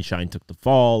Shine. Shine took the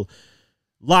fall.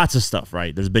 Lots of stuff,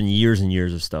 right? There's been years and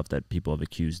years of stuff that people have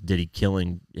accused Diddy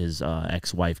killing his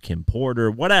ex-wife, Kim Porter,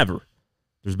 whatever.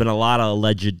 There's been a lot of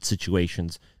alleged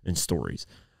situations and stories.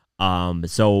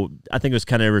 So I think it was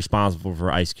kind of irresponsible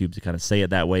for Ice Cube to kind of say it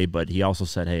that way, but he also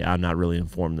said, hey, I'm not really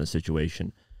informed in the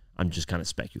situation. I'm just kind of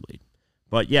speculating.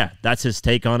 But yeah, that's his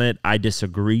take on it. I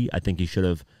disagree. I think he should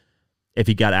have, if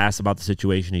he got asked about the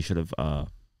situation, he should have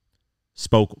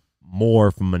spoke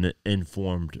more from an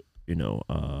informed,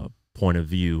 point of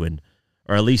view,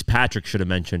 or at least Patrick should have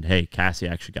mentioned, hey, Cassie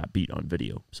actually got beat on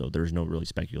video. So there's no really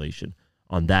speculation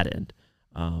on that end.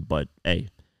 But hey,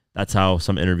 that's how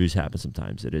some interviews happen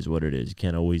sometimes. It is what it is. You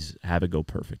can't always have it go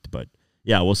perfect. But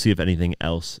yeah, we'll see if anything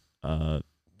else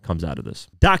comes out of this.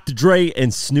 Dr. Dre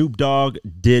and Snoop Dogg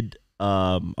did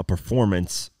a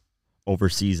performance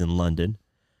overseas in London,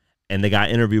 and they got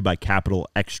interviewed by Capital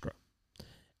Extra.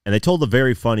 And they told a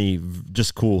very funny,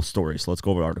 just cool story. So let's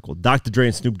go over the article. Dr. Dre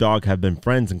and Snoop Dogg have been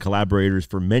friends and collaborators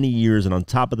for many years, and on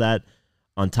top of that,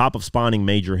 on top of spawning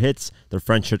major hits, their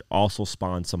friendship also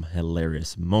spawned some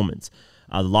hilarious moments.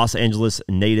 The Los Angeles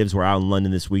natives were out in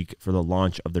London this week for the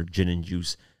launch of their gin and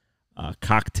juice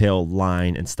cocktail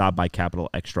line and stopped by Capital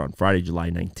Extra on Friday,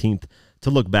 July 19th to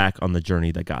look back on the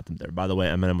journey that got them there. By the way,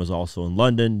 Eminem was also in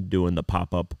London doing the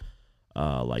pop-up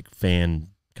fan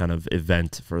kind of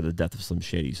event for the death of Slim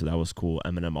Shady, so that was cool.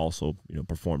 Eminem also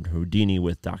performed Houdini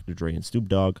with Dr. Dre and Snoop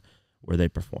Dogg where they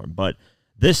performed. But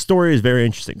this story is very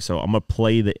interesting, so I'm going to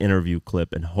play the interview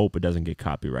clip and hope it doesn't get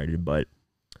copyrighted. But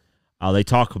they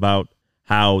talk about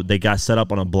how they got set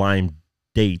up on a blind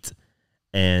date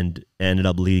and ended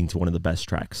up leading to one of the best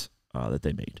tracks that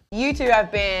they made. You two have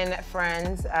been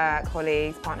friends,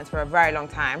 colleagues, partners for a very long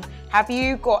time. Have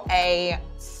you got a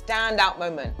standout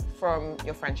moment from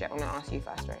your friendship? I'm gonna ask you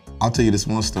first, Ray. I'll tell you this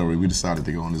one story. We decided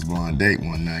to go on this blind date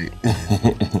one night.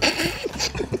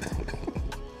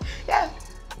 Yeah,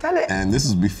 tell it. And this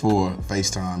is before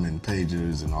FaceTime and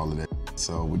pagers and all of that.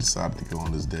 So we decided to go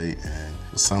on this date, and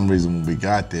for some reason when we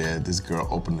got there, this girl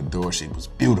opened the door. She was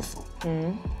beautiful.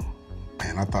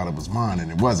 And I thought it was mine,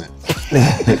 and it wasn't.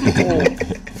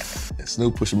 And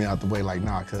Snoop pushed me out the way like,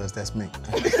 nah, cuz, that's me.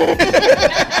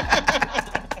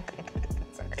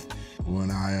 When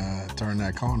I turned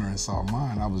that corner and saw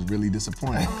mine, I was really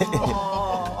disappointed.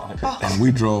 And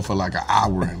we drove for like an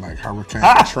hour in like Hurricane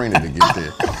Katrina to get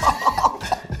there.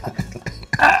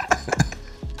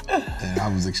 And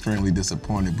I was extremely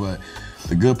disappointed, but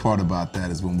the good part about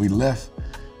that is when we left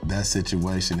that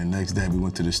situation, the next day we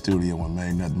went to the studio and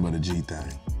made nothing but a G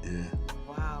thing. Yeah.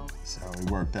 Wow. So it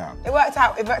worked out. It worked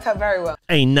out very well.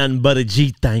 Ain't nothing but a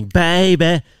G thing,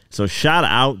 baby. So shout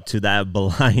out to that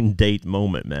blind date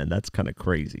moment, man. That's kind of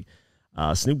crazy.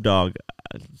 Snoop Dogg,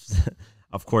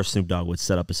 of course, Snoop Dogg would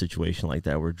set up a situation like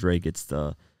that where Dre gets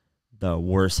the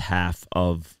worst half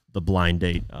of the blind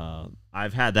date.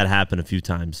 I've had that happen a few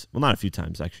times. Well, not a few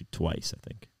times, actually twice, I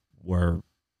think, where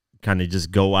kind of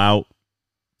just go out.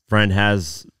 Friend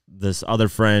has this other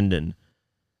friend, and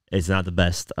it's not the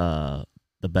best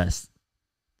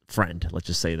friend. Let's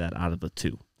just say that out of the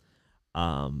two.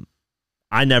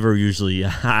 I never usually.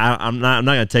 I'm not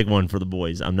gonna take one for the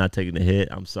boys. I'm not taking the hit.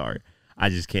 I'm sorry. I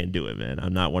just can't do it, man.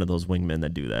 I'm not one of those wingmen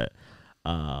that do that.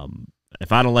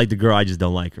 If I don't like the girl, I just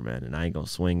don't like her, man. And I ain't gonna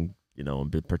swing,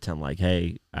 and pretend like,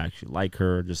 hey, I actually like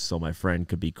her, just so my friend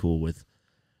could be cool with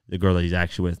the girl that he's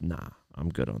actually with. Nah, I'm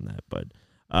good on that. But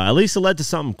at least it led to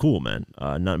something cool, man.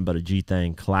 Nothing but a G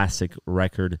thing, classic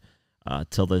record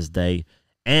till this day.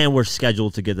 And we're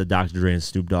scheduled to get the Dr. Dre and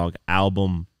Snoop Dogg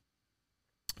album.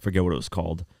 Forget what it was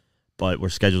called, but we're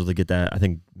scheduled to get that. I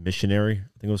think Missionary,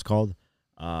 I think it was called.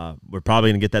 We're probably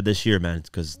going to get that this year, man,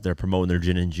 because they're promoting their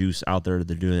gin and juice out there.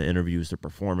 They're doing the interviews. They're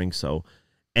performing. So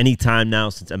anytime now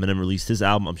since Eminem released his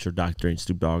album. I'm sure Dr. Dre and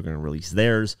Snoop Dogg are going to release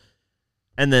theirs.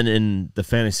 And then in the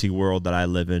fantasy world that I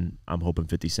live in, I'm hoping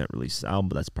 50 Cent releases his album,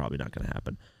 but that's probably not going to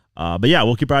happen. But yeah,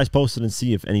 we'll keep our eyes posted and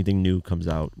see if anything new comes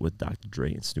out with Dr.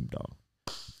 Dre and Snoop Dogg.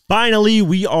 Finally,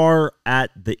 we are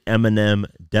at the Eminem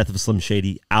Death of Slim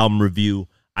Shady album review.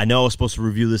 I know I was supposed to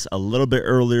review this a little bit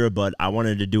earlier, but I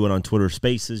wanted to do it on Twitter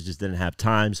Spaces, just didn't have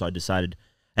time, so I decided,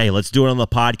 hey, let's do it on the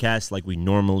podcast like we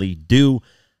normally do.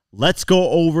 Let's go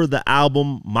over the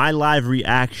album. My live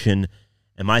reaction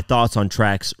and my thoughts on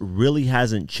tracks really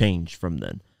hasn't changed from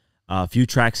then. A few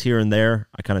tracks here and there,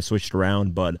 I kind of switched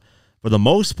around, but for the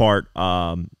most part,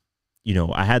 you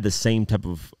know, I had the same type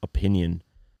of opinion,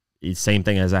 same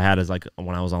thing as I had as like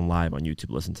when I was on live on YouTube,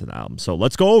 listening to the album. So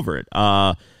let's go over it.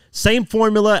 Same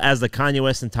formula as the Kanye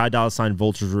West and Ty Dolla $ign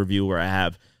Vultures review, where I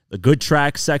have the good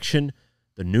tracks section,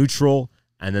 the neutral,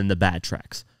 and then the bad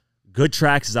tracks. Good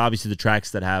tracks is obviously the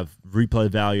tracks that have replay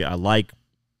value I like.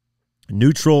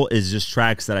 Neutral is just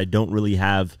tracks that I don't really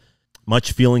have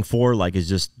much feeling for. Like, it's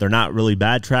just, they're not really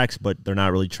bad tracks, but they're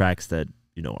not really tracks that,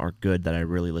 you know, are good that I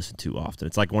really listen to often.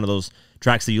 It's like one of those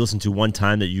tracks that you listen to one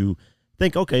time that you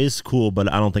think, okay, it's cool,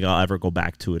 but I don't think I'll ever go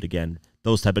back to it again.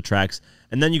 Those type of tracks.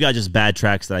 And then you got just bad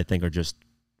tracks that I think are just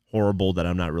horrible, that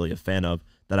I'm not really a fan of,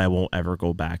 that I won't ever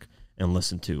go back and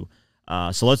listen to.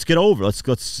 So let's get over.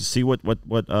 Let's see what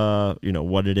you know,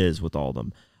 what it is with all of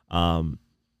them.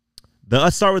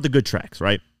 Let's start with the good tracks,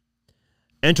 right?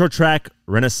 Intro track,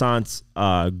 Renaissance.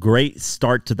 Great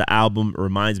start to the album.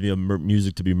 Reminds me of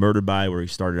Music to Be Murdered By, where he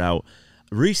started out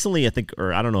recently. I think,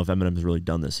 or I don't know if Eminem's really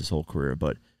done this his whole career,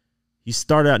 but he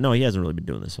started out. No, he hasn't really been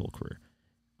doing this whole career.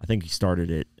 I think he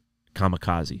started it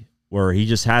Kamikaze, where he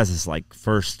just has this like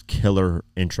first killer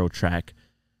intro track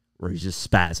where he's just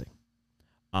spazzing.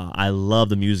 I love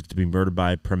the Music to Be Murdered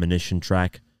By Premonition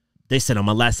track. They said on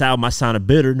my last album I sounded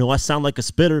bitter. No, I sound like a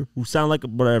spitter who sound like a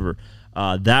whatever.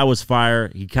 That was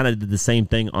fire. He kind of did the same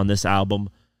thing on this album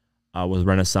with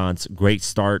Renaissance. Great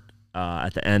start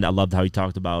at the end. I loved how he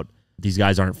talked about these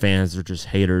guys aren't fans, they're just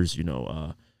haters. You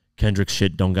know, Kendrick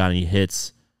shit don't got any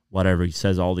hits. Whatever. He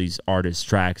says all these artist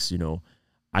tracks, you know,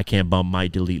 I Can't Bump,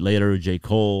 Might Delete Later, J.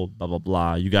 Cole, blah, blah,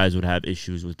 blah. You guys would have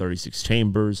issues with 36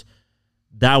 Chambers.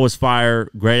 That was fire.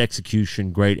 Great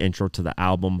execution. Great intro to the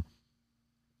album.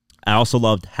 I also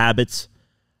loved Habits.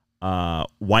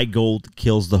 White Gold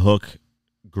kills the hook.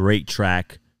 Great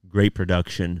track. Great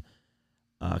production.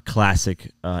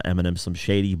 Classic Eminem, Slim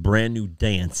Shady. Brand New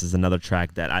Dance is another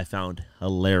track that I found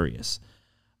hilarious.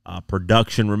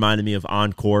 Production reminded me of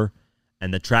Encore.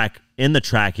 And the track, in the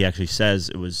track, he actually says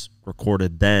it was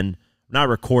recorded then. Not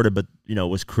recorded, but, you know,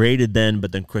 it was created then,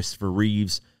 but then Christopher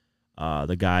Reeves,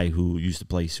 the guy who used to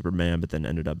play Superman, but then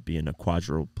ended up being a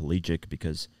quadriplegic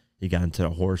because he got into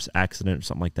a horse accident or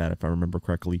something like that, if I remember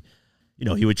correctly. You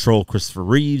know, he would troll Christopher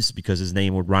Reeves because his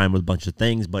name would rhyme with a bunch of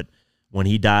things, but when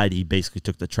he died, he basically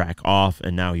took the track off,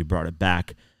 and now he brought it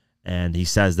back, and he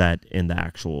says that in the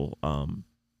actual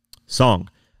song.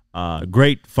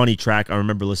 Great, funny track. I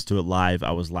remember listening to it live.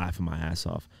 I was laughing my ass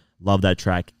off. Love that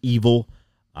track. Evil,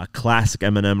 classic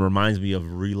Eminem. Reminds me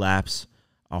of Relapse,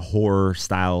 a horror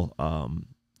style,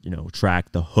 you know,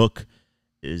 track. The hook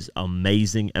is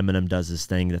amazing. Eminem does this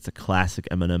thing. That's a classic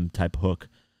Eminem type hook.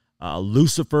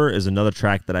 Lucifer is another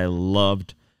track that I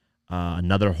loved.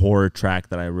 Another horror track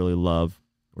that I really love.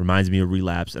 Reminds me of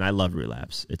Relapse, and I love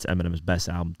Relapse. It's Eminem's best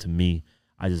album to me.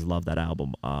 I just love that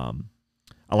album.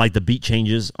 I like the beat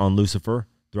changes on Lucifer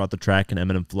throughout the track, and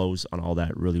Eminem flows on all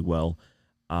that really well.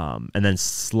 And then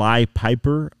Sly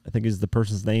Piper, I think is the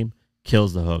person's name,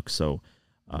 kills the hook. So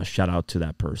shout out to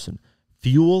that person.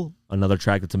 Fuel, another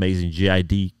track that's amazing.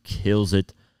 G.I.D. kills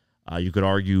it. You could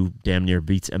argue damn near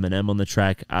beats Eminem on the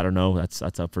track. I don't know. That's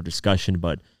up for discussion,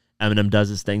 but Eminem does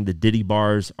this thing. The Diddy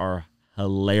bars are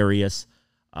hilarious.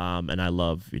 And I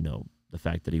love, you know, the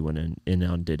fact that he went in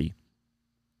on Diddy.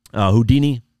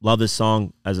 Houdini, love this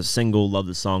song as a single. Love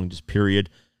this song, just period.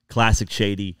 Classic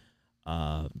Shady.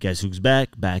 Guess who's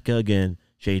back? Back again.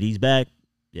 Shady's back.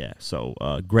 Yeah, so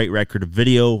great record.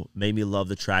 Video made me love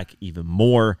the track even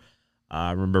more.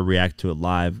 I remember reacting to it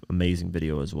live. Amazing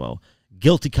video as well.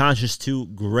 Guilty Conscious 2,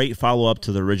 great follow-up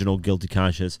to the original Guilty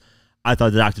Conscious. I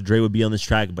thought that Dr. Dre would be on this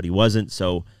track, but he wasn't,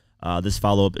 so this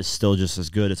follow-up is still just as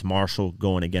good. It's Marshall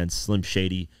going against Slim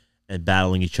Shady and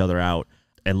battling each other out.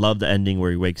 And love the ending where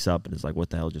he wakes up and is like, what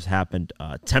the hell just happened?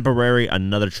 Temporary,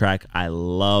 another track I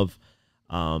love.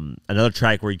 Another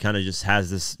track where he kind of just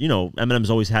has this, you know, Eminem's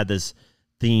always had this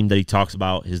theme that he talks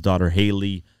about his daughter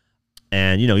Haley.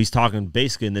 And, you know, he's talking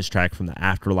basically in this track from the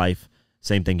afterlife.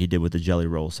 Same thing he did with the Jelly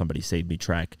Roll, Somebody Save Me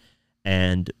track.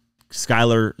 And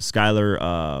Skylar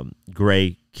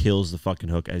Gray kills the fucking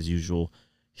hook as usual.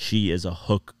 She is a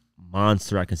hook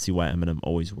monster. I can see why Eminem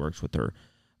always works with her.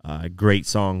 Great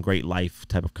song, great life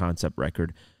type of concept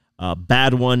record.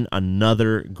 Bad One,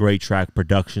 another great track.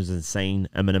 Production's insane.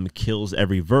 Eminem kills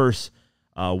every verse.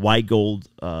 White Gold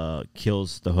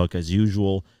kills the hook as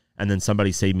usual. And then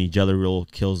Somebody Save Me, Jelly Roll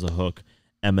kills the hook.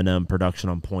 Eminem, production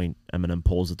on point. Eminem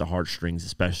pulls at the heartstrings,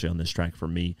 especially on this track for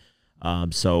me.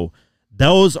 So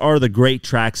those are the great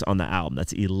tracks on the album.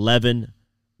 That's 11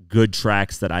 good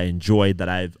tracks that I enjoyed, that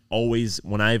I've always,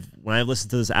 when I've listened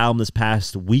to this album this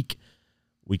past week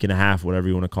and a half, whatever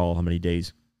you want to call how many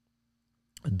days,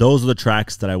 those are the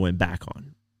tracks that I went back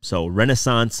on. So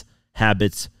Renaissance,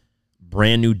 Habits,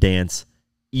 Brand New Dance,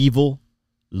 Evil,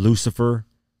 Lucifer,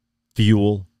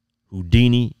 Fuel,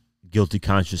 Houdini, Guilty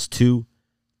Conscious 2,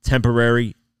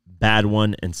 Temporary, Bad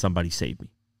One, and Somebody Save Me.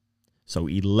 So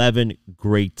 11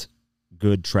 great,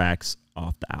 good tracks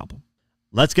off the album.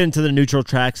 Let's get into the neutral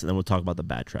tracks, and then we'll talk about the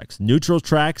bad tracks. Neutral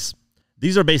tracks,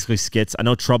 these are basically skits. I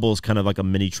know Trouble is kind of like a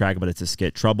mini track, but it's a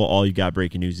skit. Trouble, All You Got,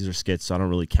 Breaking News, these are skits, so I don't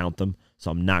really count them.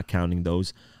 So I'm not counting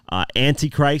those.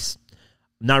 Antichrist,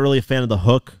 I'm not really a fan of the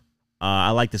hook.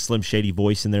 I like the Slim Shady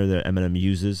voice in there that Eminem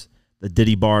uses. The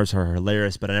Diddy bars are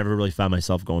hilarious, but I never really found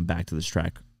myself going back to this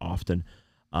track often.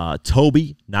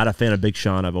 Toby, not a fan of Big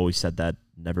Sean. I've always said that.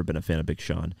 Never been a fan of Big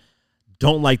Sean.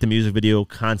 Don't like the music video.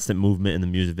 Constant movement in the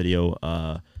music video.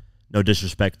 No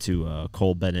disrespect to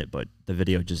Cole Bennett, but the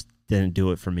video just didn't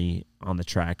do it for me on the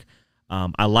track.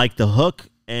 I like the hook,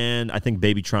 and I think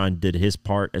Babytron did his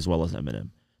part as well as Eminem.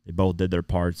 They both did their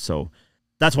parts, so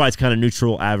that's why it's kind of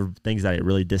neutral. I have things that I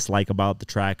really dislike about the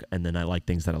track, and then I like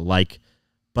things that I like.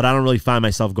 But I don't really find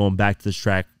myself going back to this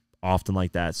track often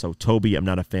like that. So Toby, I'm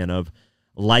not a fan of.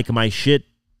 Like My Shit,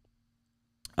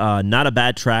 not a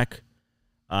bad track.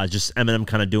 Just Eminem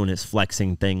kind of doing his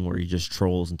flexing thing where he just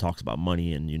trolls and talks about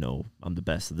money and, you know, I'm the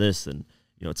best of this. And,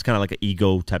 you know, it's kind of like an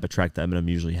ego type of track that Eminem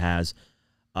usually has.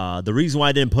 The reason why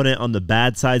I didn't put it on the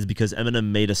bad side is because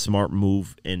Eminem made a smart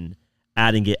move in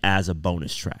adding it as a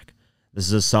bonus track. This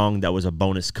is a song that was a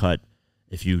bonus cut.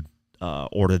 If you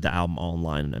ordered the album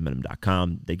online on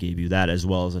Eminem.com, they gave you that, as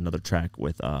well as another track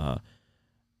with 2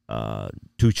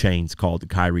 Chainz called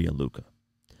Kyrie and Luca.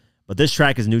 But this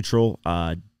track is neutral.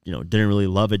 You know, didn't really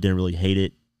love it, didn't really hate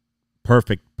it.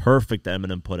 Perfect that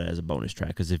Eminem put it as a bonus track.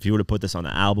 Because if you would have put this on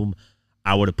the album,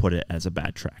 I would have put it as a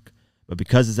bad track. But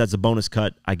because it's as a bonus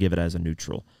cut, I give it as a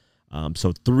neutral.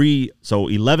 So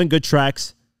 11 good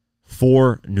tracks,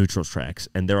 4 neutral tracks,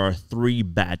 and there are 3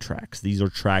 bad tracks. These are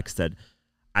tracks that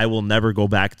I will never go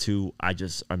back to.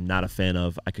 I'm not a fan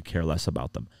of. I could care less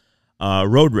about them.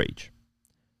 Road Rage.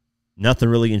 Nothing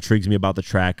really intrigues me about the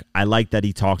track. I like that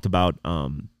he talked about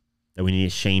that we need to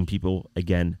shame people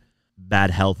again,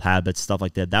 bad health habits, stuff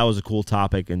like that. That was a cool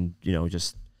topic, and you know,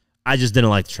 I just didn't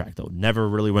like the track though. Never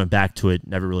really went back to it.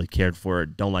 Never really cared for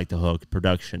it. Don't like the hook,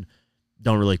 production.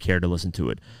 Don't really care to listen to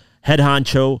it. Head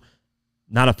Honcho,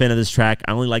 not a fan of this track.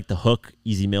 I only like the hook.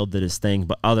 Easy Mill did his thing,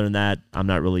 but other than that, I'm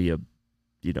not really a,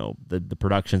 you know, the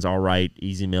production's all right.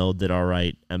 Easy Mill did all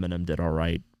right. Eminem did all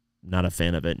right. Not a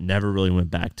fan of it. Never really went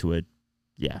back to it.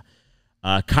 Yeah.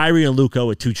 Kyrie and Luca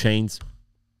with 2 Chainz.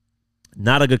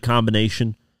 Not a good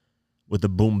combination with the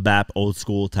boom bap old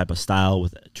school type of style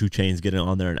with 2 Chainz getting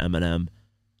on there and Eminem.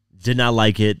 Did not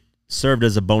like it. Served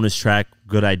as a bonus track.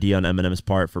 Good idea on Eminem's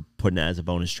part for putting it as a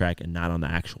bonus track and not on the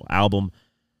actual album.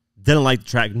 Didn't like the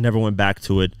track. Never went back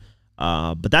to it.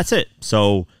 But that's it.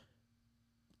 So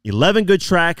 11 good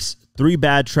tracks, 3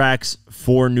 bad tracks,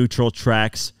 4 neutral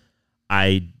tracks.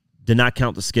 I did not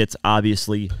count the skits,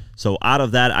 obviously. So out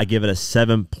of that, I give it a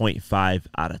 7.5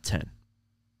 out of 10.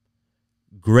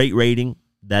 Great rating.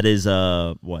 That is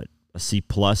a C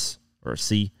plus or a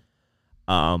C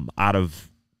out of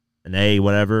an A,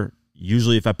 whatever.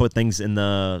 Usually, if I put things in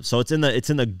it's in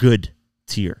the good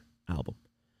tier album.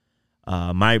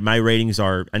 My ratings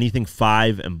are anything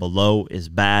 5 and below is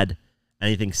bad.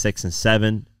 Anything 6 and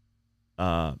 7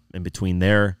 in between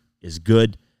there is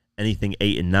good. Anything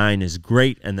 8 and 9 is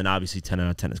great, and then obviously 10 out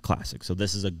of 10 is classic. So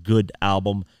this is a good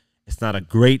album. It's not a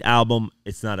great album.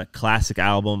 It's not a classic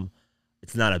album.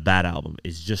 It's not a bad album.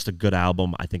 It's just a good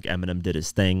album. I think Eminem did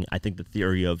his thing. I think the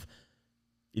theory of,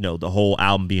 you know, the whole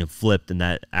album being flipped and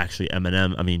that actually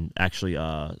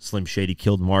Slim Shady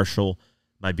killed Marshall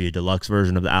might be a deluxe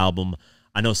version of the album.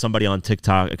 I know somebody on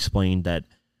TikTok explained that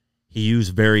he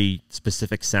used very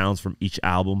specific sounds from each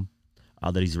album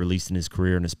that he's released in his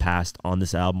career and his past on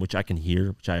this album, which I can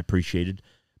hear, which I appreciated.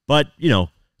 But, you know,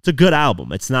 it's a good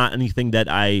album. It's not anything that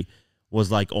I was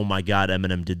like, oh my God,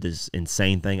 Eminem did this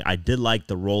insane thing. I did like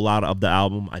the rollout of the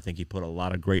album. I think he put a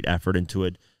lot of great effort into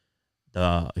it.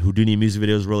 The Houdini music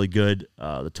video is really good.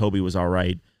 The Toby was all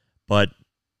right. But,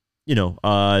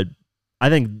 I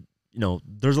think,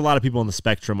 there's a lot of people on the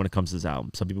spectrum when it comes to this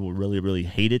album. Some people really, really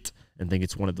hate it and think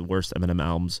it's one of the worst Eminem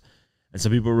albums. And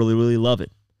some people really, really love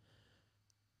it.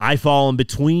 I fall in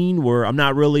between where I'm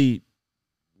not really,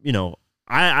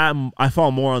 I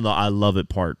fall more on the I love it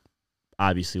part,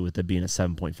 obviously, with it being a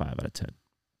 7.5 out of 10.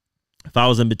 If I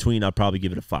was in between, I'd probably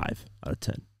give it a 5 out of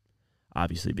 10,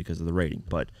 obviously, because of the rating.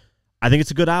 But I think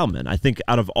it's a good album, man. I think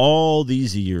out of all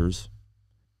these years,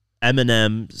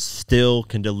 Eminem still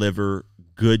can deliver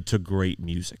good to great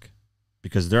music,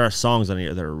 because there are songs on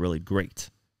here that are really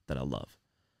great that I love.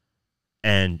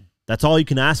 And that's all you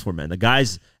can ask for, man.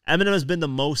 Eminem has been the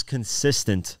most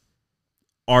consistent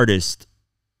artist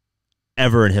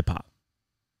ever in hip hop.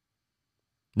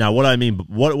 Now, what I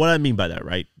mean by that,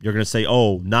 right? You're gonna say,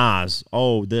 "Oh, Nas,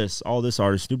 all this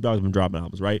artist, Snoop Dogg's been dropping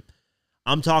albums," right?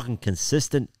 I'm talking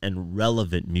consistent and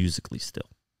relevant musically still,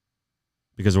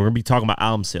 because we're gonna be talking about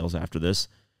album sales after this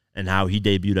and how he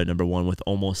debuted at #1 with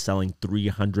almost selling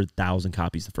 300,000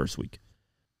 copies the first week.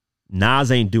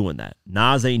 Nas ain't doing that.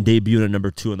 Nas ain't debuting at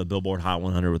 #2 on the Billboard Hot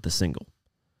 100 with a single.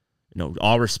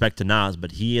 All respect to Nas,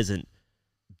 but he isn't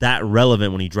that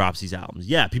relevant when he drops these albums.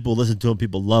 Yeah, people listen to him,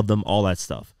 people love them, all that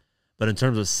stuff. But in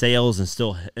terms of sales and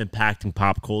still impacting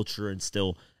pop culture, and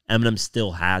still, Eminem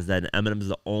still has that. And Eminem is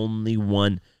the only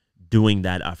one doing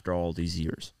that after all these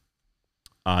years.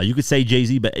 You could say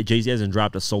Jay-Z, but Jay-Z hasn't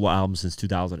dropped a solo album since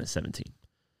 2017.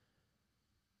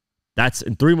 That's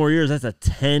in 3 more years. That's a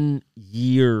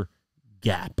 10-year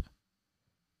gap.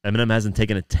 Eminem hasn't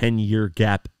taken a 10-year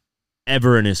gap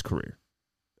ever in his career.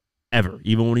 Ever.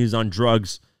 Even when he was on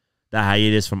drugs, that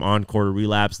hiatus from Encore to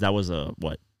Relapse, that was a,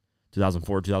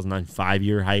 2004, 2009,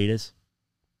 5-year hiatus?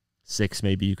 6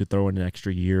 maybe. You could throw in an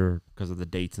extra year because of the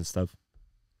dates and stuff.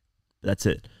 That's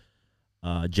it.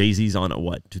 Jay-Z's on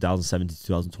 2017,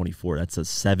 2024. That's a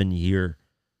 7-year.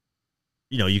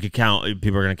 You could count,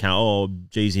 people are going to count,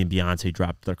 Jay-Z and Beyonce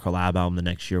dropped their collab album the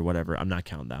next year, whatever. I'm not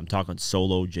counting that. I'm talking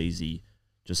solo Jay-Z,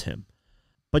 just him.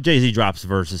 But Jay-Z drops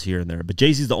verses here and there. But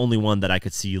Jay-Z's the only one that I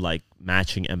could see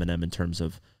matching Eminem in terms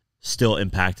of still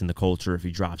impacting the culture. If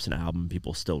he drops an album,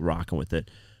 people still rocking with it.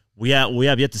 We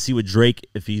have yet to see with Drake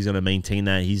if he's going to maintain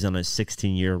that. He's on a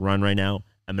 16-year run right now.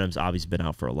 Eminem's obviously been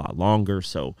out for a lot longer.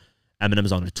 So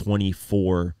Eminem's on a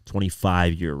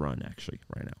 25-year run actually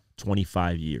right now.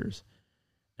 25 years.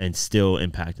 And still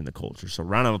impacting the culture. So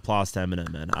round of applause to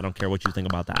Eminem, man. I don't care what you think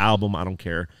about the album. I don't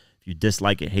care if you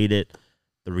dislike it, hate it.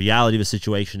 The reality of the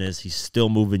situation is he's still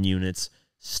moving units,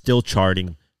 still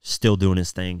charting, still doing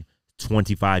his thing.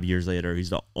 25 years later, he's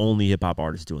the only hip-hop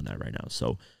artist doing that right now.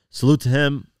 So salute to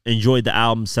him. Enjoyed the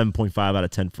album. 7.5 out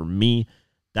of 10 for me.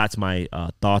 That's my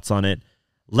thoughts on it.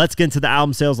 Let's get into the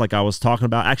album sales like I was talking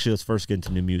about. Actually, let's first get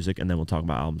into new music, and then we'll talk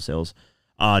about album sales.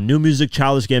 New music,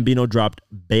 Childish Gambino dropped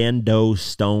Bando,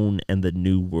 Stone, and the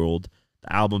New World.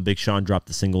 The album, Big Sean dropped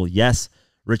the single Yes.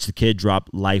 Rich the Kid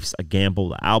dropped Life's a Gamble,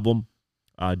 the album.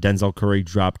 Denzel Curry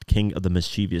dropped King of the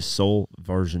Mischievous Soul,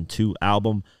 version 2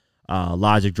 album.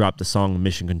 Logic dropped the song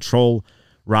Mission Control.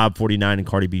 Rob 49 and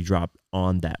Cardi B dropped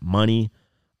On That Money.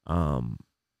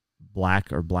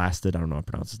 Black or Blasted, I don't know how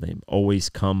to pronounce his name. Always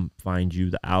Come Find You,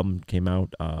 the album came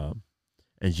out.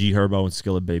 And G Herbo and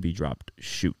Skillet Baby dropped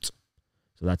Shoot.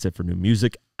 So that's it for new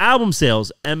music. Album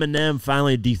sales, Eminem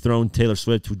finally dethroned Taylor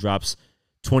Swift, who drops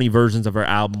 20 versions of her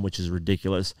album, which is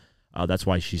ridiculous. That's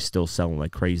why she's still selling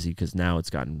like crazy, because now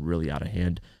it's gotten really out of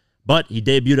hand. But he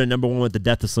debuted at #1 with The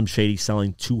Death of Slim Shady,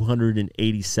 selling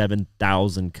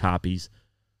 287,000 copies.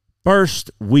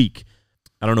 First week.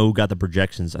 I don't know who got the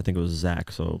projections. I think it was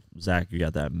Zach. So, Zach, you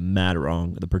got that mad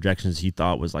wrong. The projections he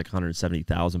thought was like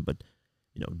 170,000, but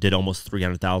did almost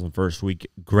 300,000 first week.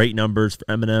 Great numbers for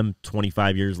Eminem.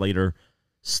 25 years later,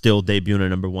 still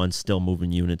debuting at #1, still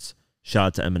moving units. Shout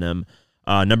out to Eminem.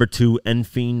 #2,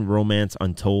 Enfiend, Romance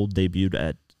Untold, debuted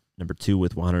at #2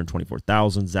 with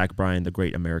 124,000. Zach Bryan, The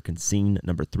Great American Scene,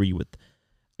 #3 with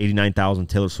 89,000.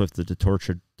 Taylor Swift, The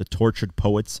Tortured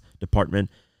Poets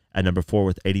Department at #4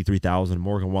 with 83,000.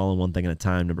 Morgan Wallen, One Thing at a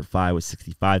Time, #5 with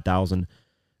 65,000.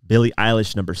 Billie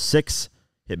Eilish, #6.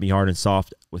 Hit Me Hard and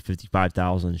Soft with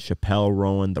 55,000. Chappelle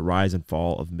Rowan, The Rise and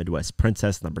Fall of Midwest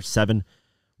Princess, #7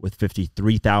 with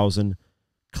 53,000.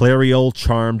 Clairol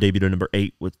Charm debuted at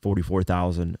 #8 with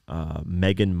 44,000.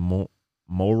 Megan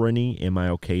Mulroney, Am I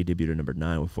Okay, debuted at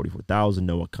 #9 with 44,000.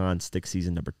 Noah Khan, Stick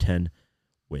Season, #10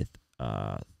 with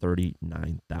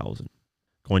 39,000.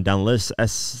 Going down the list,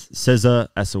 SZA,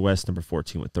 SOS,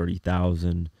 #14 with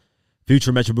 30,000.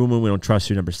 Future Metro Boomin, We Don't Trust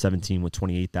You, #17 with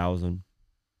 28,000.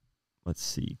 Let's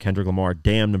see. Kendrick Lamar,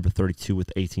 Damn, #32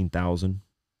 with 18,000.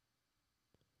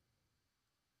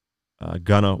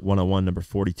 Gunna 101 number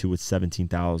 42 with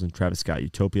 17,000. Travis Scott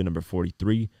Utopia number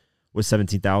 43 with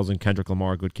 17,000. Kendrick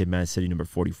Lamar Good Kid, Mad City number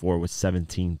 44 with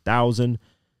 17,000.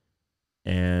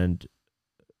 And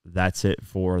that's it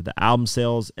for the album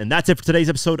sales. And that's it for today's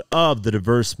episode of the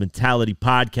Diverse Mentality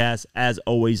Podcast. As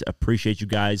always, appreciate you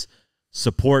guys.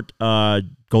 Support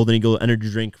Golden Eagle Energy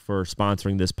Drink for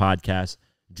sponsoring this podcast.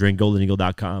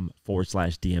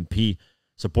 drinkgoldeneagle.com/DMP.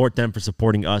 Support them for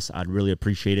supporting us. I'd really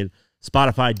appreciate it.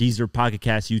 Spotify, Deezer, Pocket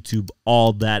Cast, YouTube,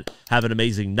 all that. Have an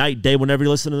amazing night, day, whenever you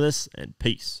listen to this, and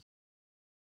peace.